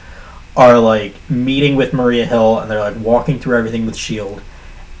Avengers, are, like, meeting with Maria Hill, and they're, like, walking through everything with S.H.I.E.L.D.,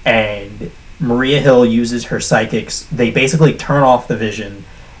 and Maria Hill uses her psychics. They basically turn off the Vision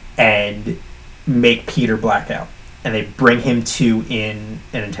and make Peter black out, and they bring him in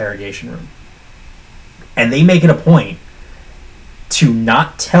an interrogation room. And they make it a point to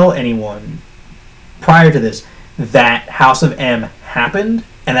not tell anyone prior to this that House of M happened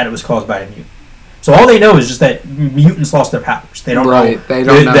and that it was caused by a mutant. So all they know is just that mutants lost their powers. They don't know. They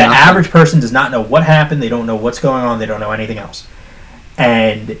don't know. The average person does not know what happened. They don't know what's going on. They don't know anything else.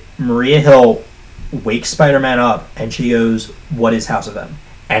 And Maria Hill wakes Spider-Man up and she goes, "What is House of M?"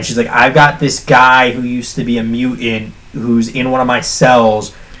 And she's like, "I've got this guy who used to be a mutant who's in one of my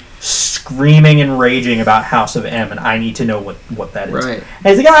cells screaming and raging about House of M, and I need to know what that is." Right.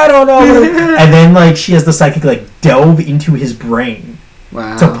 And he's like, "I don't know." And then, like, she has the psychic, like, delve into his brain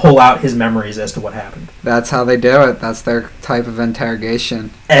to pull out his memories as to what happened. That's how they do it. That's their type of interrogation.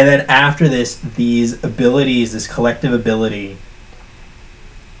 And then after this, these abilities, this collective ability,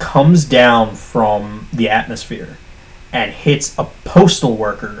 comes down from the atmosphere and hits a postal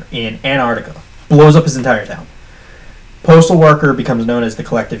worker in Antarctica. Blows up his entire town. Postal worker becomes known as the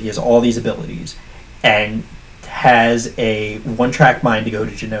Collective. He has all these abilities and has a one-track mind to go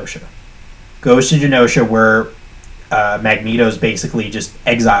to Genosha. Goes to Genosha where Magneto's basically just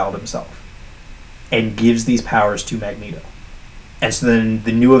exiled himself and gives these powers to Magneto. And so then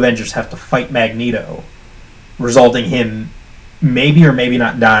the New Avengers have to fight Magneto, resulting him maybe or maybe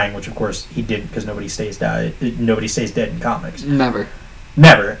not dying, which of course he didn't, because nobody stays dead in comics. Never.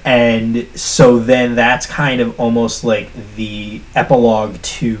 And so then that's kind of almost like the epilogue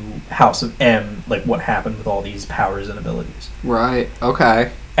to House of M, like what happened with all these powers and abilities. Right,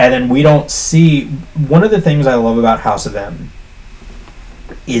 okay. And then we don't see... One of the things I love about House of M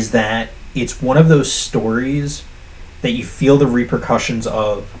is that it's one of those stories that you feel the repercussions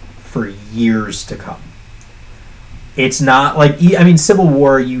of for years to come. It's not like... Civil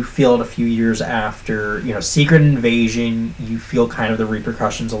War, you feel it a few years after. Secret Invasion, you feel kind of the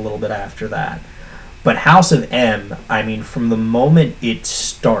repercussions a little bit after that. But House of M, from the moment it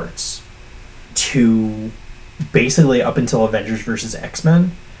starts to basically up until Avengers vs.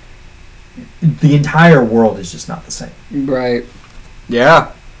 X-Men, the entire world is just not the same. Right.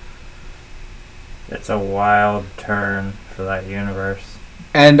 Yeah. It's a wild turn for that universe.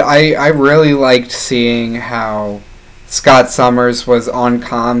 And I really liked seeing how Scott Summers was on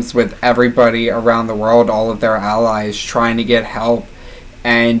comms with everybody around the world, all of their allies, trying to get help.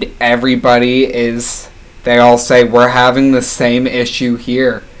 And everybody they all say, we're having the same issue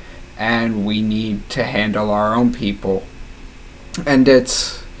here, and we need to handle our own people. And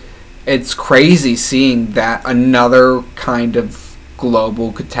it's crazy seeing that another kind of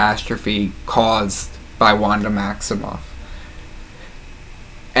global catastrophe caused by Wanda Maximoff.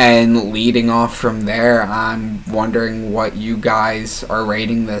 And leading off from there, I'm wondering what you guys are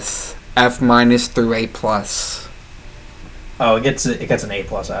rating this F- through A+. Oh, it gets an A+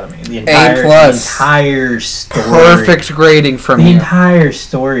 out of me. The entire story. Perfect grading from you. The entire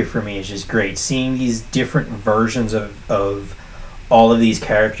story for me is just great. Seeing these different versions of all of these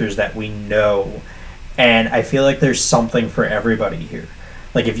characters that we know, and I feel like there's something for everybody here.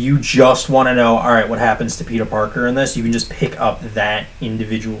 Like, if you just want to know, all right, what happens to Peter Parker in this, you can just pick up that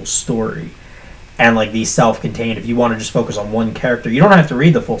individual story. And, like, these self-contained, if you want to just focus on one character, you don't have to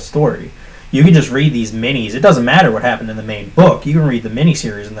read the full story. You can just read these minis. It doesn't matter what happened in the main book. You can read the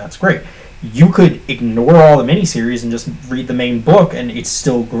miniseries, and that's great. you could ignore all the miniseries and just read the main book, and it's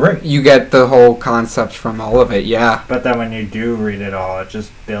still great. You get the whole concept from all of it, yeah. But then when you do read it all, it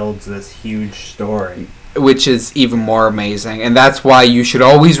just builds this huge story. Which is even more amazing. And that's why you should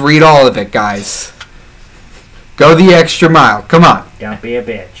always read all of it, guys. Go the extra mile. Come on. Don't be a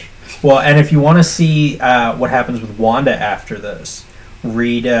bitch. Well, and if you want to see what happens with Wanda after this,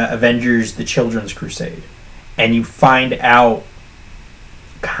 read Avengers: The Children's Crusade. And you find out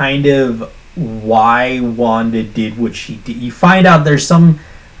kind of why Wanda did what she did. You find out there's some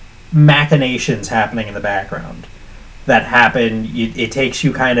machinations happening in the background that happen. It takes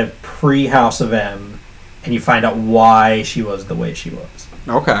you kind of pre-House of M, and you find out why she was the way she was.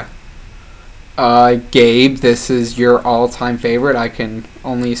 Okay. Gabe, this is your all-time favorite. I can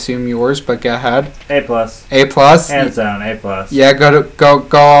only assume yours, but go ahead. A+. A+? Hands down, A+. Yeah, go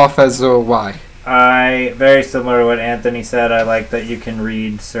off as a Y. Very similar to what Anthony said, I like that you can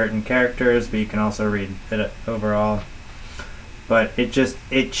read certain characters, but you can also read it overall. But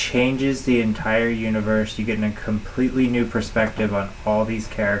it changes the entire universe. You get a completely new perspective on all these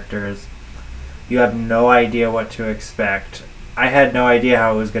characters. You have no idea what to expect. I had no idea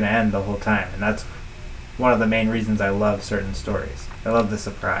how it was going to end the whole time, and that's one of the main reasons I love certain stories. I love the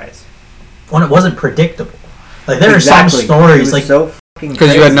surprise. When it wasn't predictable. Like, there are some stories, like...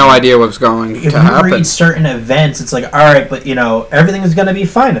 Because you had no idea what was going to happen. If you read certain events, it's like, alright, but, everything is going to be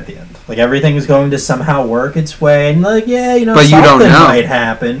fine at the end. Like, everything is going to somehow work its way, and, like, yeah, but you don't know. Might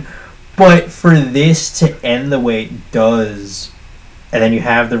happen. But for this to end the way it does, and then you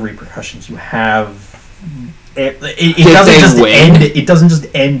have the repercussions, you have... It doesn't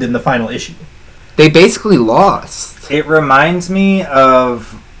just end in the final issue. They basically lost. It reminds me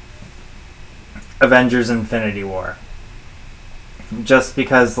of Avengers Infinity War. Just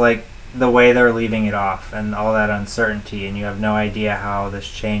because, like, the way they're leaving it off and all that uncertainty, and you have no idea how this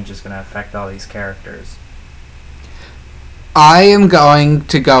change is going to affect all these characters. I am going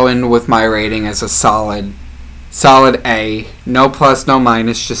to go in with my rating as a solid A. No plus, no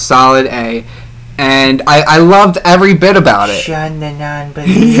minus, just solid A. And I loved every bit about it. Shun the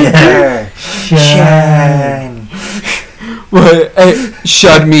non-believer. Shun.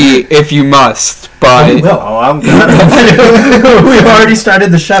 Shun me if you must. But we will. Oh, I'm gonna. We've already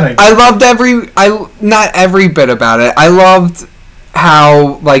started the shunning. I loved not every bit about it. I loved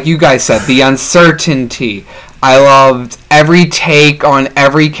how, like you guys said, the uncertainty. I loved every take on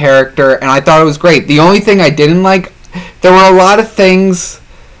every character, and I thought it was great. The only thing I didn't like, there were a lot of things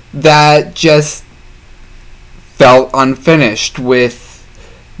that just felt unfinished with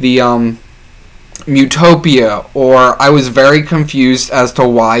the Mutopia, or I was very confused as to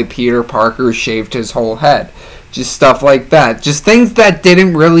why Peter Parker shaved his whole head. Just stuff like that. Just things that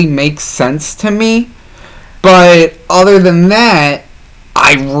didn't really make sense to me. But other than that,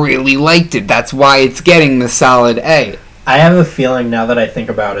 I really liked it. That's why it's getting the solid A. I have a feeling, now that I think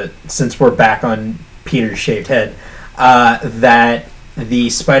about it, since we're back on Peter's shaved head, that the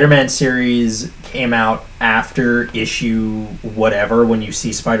Spider-Man series came out after issue whatever, when you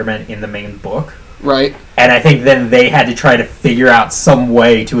see Spider-Man in the main book. Right. And I think then they had to try to figure out some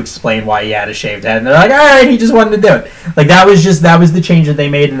way to explain why he had a shaved head. And they're like, alright, he just wanted to do it. Like, that was the change that they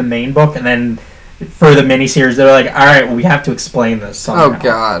made in the main book. And then for the miniseries, they were like, alright, well, we have to explain this somehow. Oh,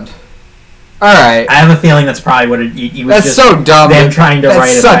 God. Alright. I have a feeling that's probably what it was. That's just so dumb. them trying to write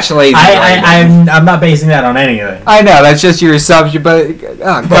it That's such lazy I'm not basing that on anything. I know, that's just your assumption, but come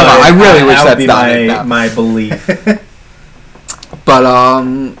on, I really wish that's not it. My belief. But,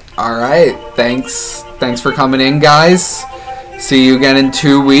 alright, thanks for coming in, guys. See you again in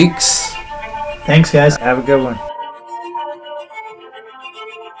 2 weeks. Thanks, guys. Have a good one.